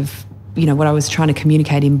lot of, what I was trying to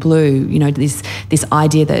communicate in Blue, this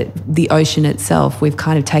idea that the ocean itself, we've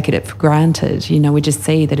kind of taken it for granted. We just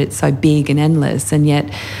see that it's so big and endless. And yet,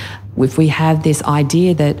 if we have this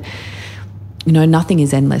idea that, nothing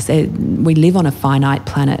is endless, we live on a finite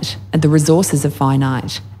planet and the resources are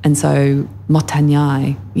finite. And so,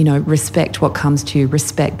 motanyai, respect what comes to you,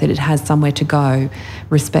 respect that it has somewhere to go,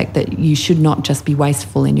 respect that you should not just be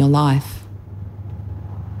wasteful in your life.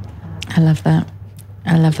 I love that.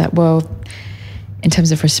 Well, in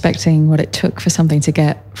terms of respecting what it took for something to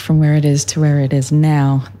get from where it is to where it is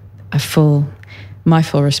now, my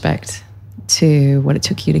full respect to what it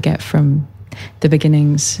took you to get from the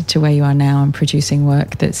beginnings to where you are now and producing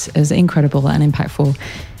work that's as incredible and impactful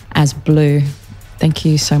as Blue. Thank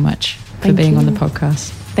you so much for being on the podcast.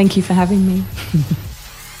 Thank you for having me.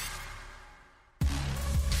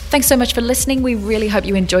 Thanks so much for listening. We really hope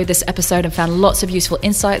you enjoyed this episode and found lots of useful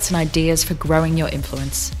insights and ideas for growing your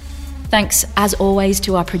influence. Thanks, as always,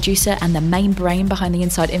 to our producer and the main brain behind the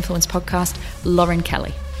Inside Influence podcast, Lauren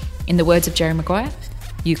Kelly. In the words of Jerry Maguire,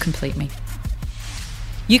 you complete me.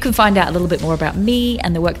 You can find out a little bit more about me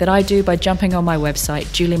and the work that I do by jumping on my website,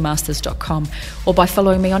 juliemasters.com, or by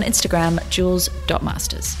following me on Instagram,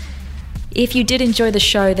 jules.masters. If you did enjoy the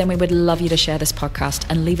show, then we would love you to share this podcast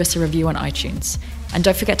and leave us a review on iTunes. And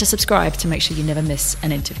don't forget to subscribe to make sure you never miss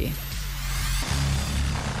an interview.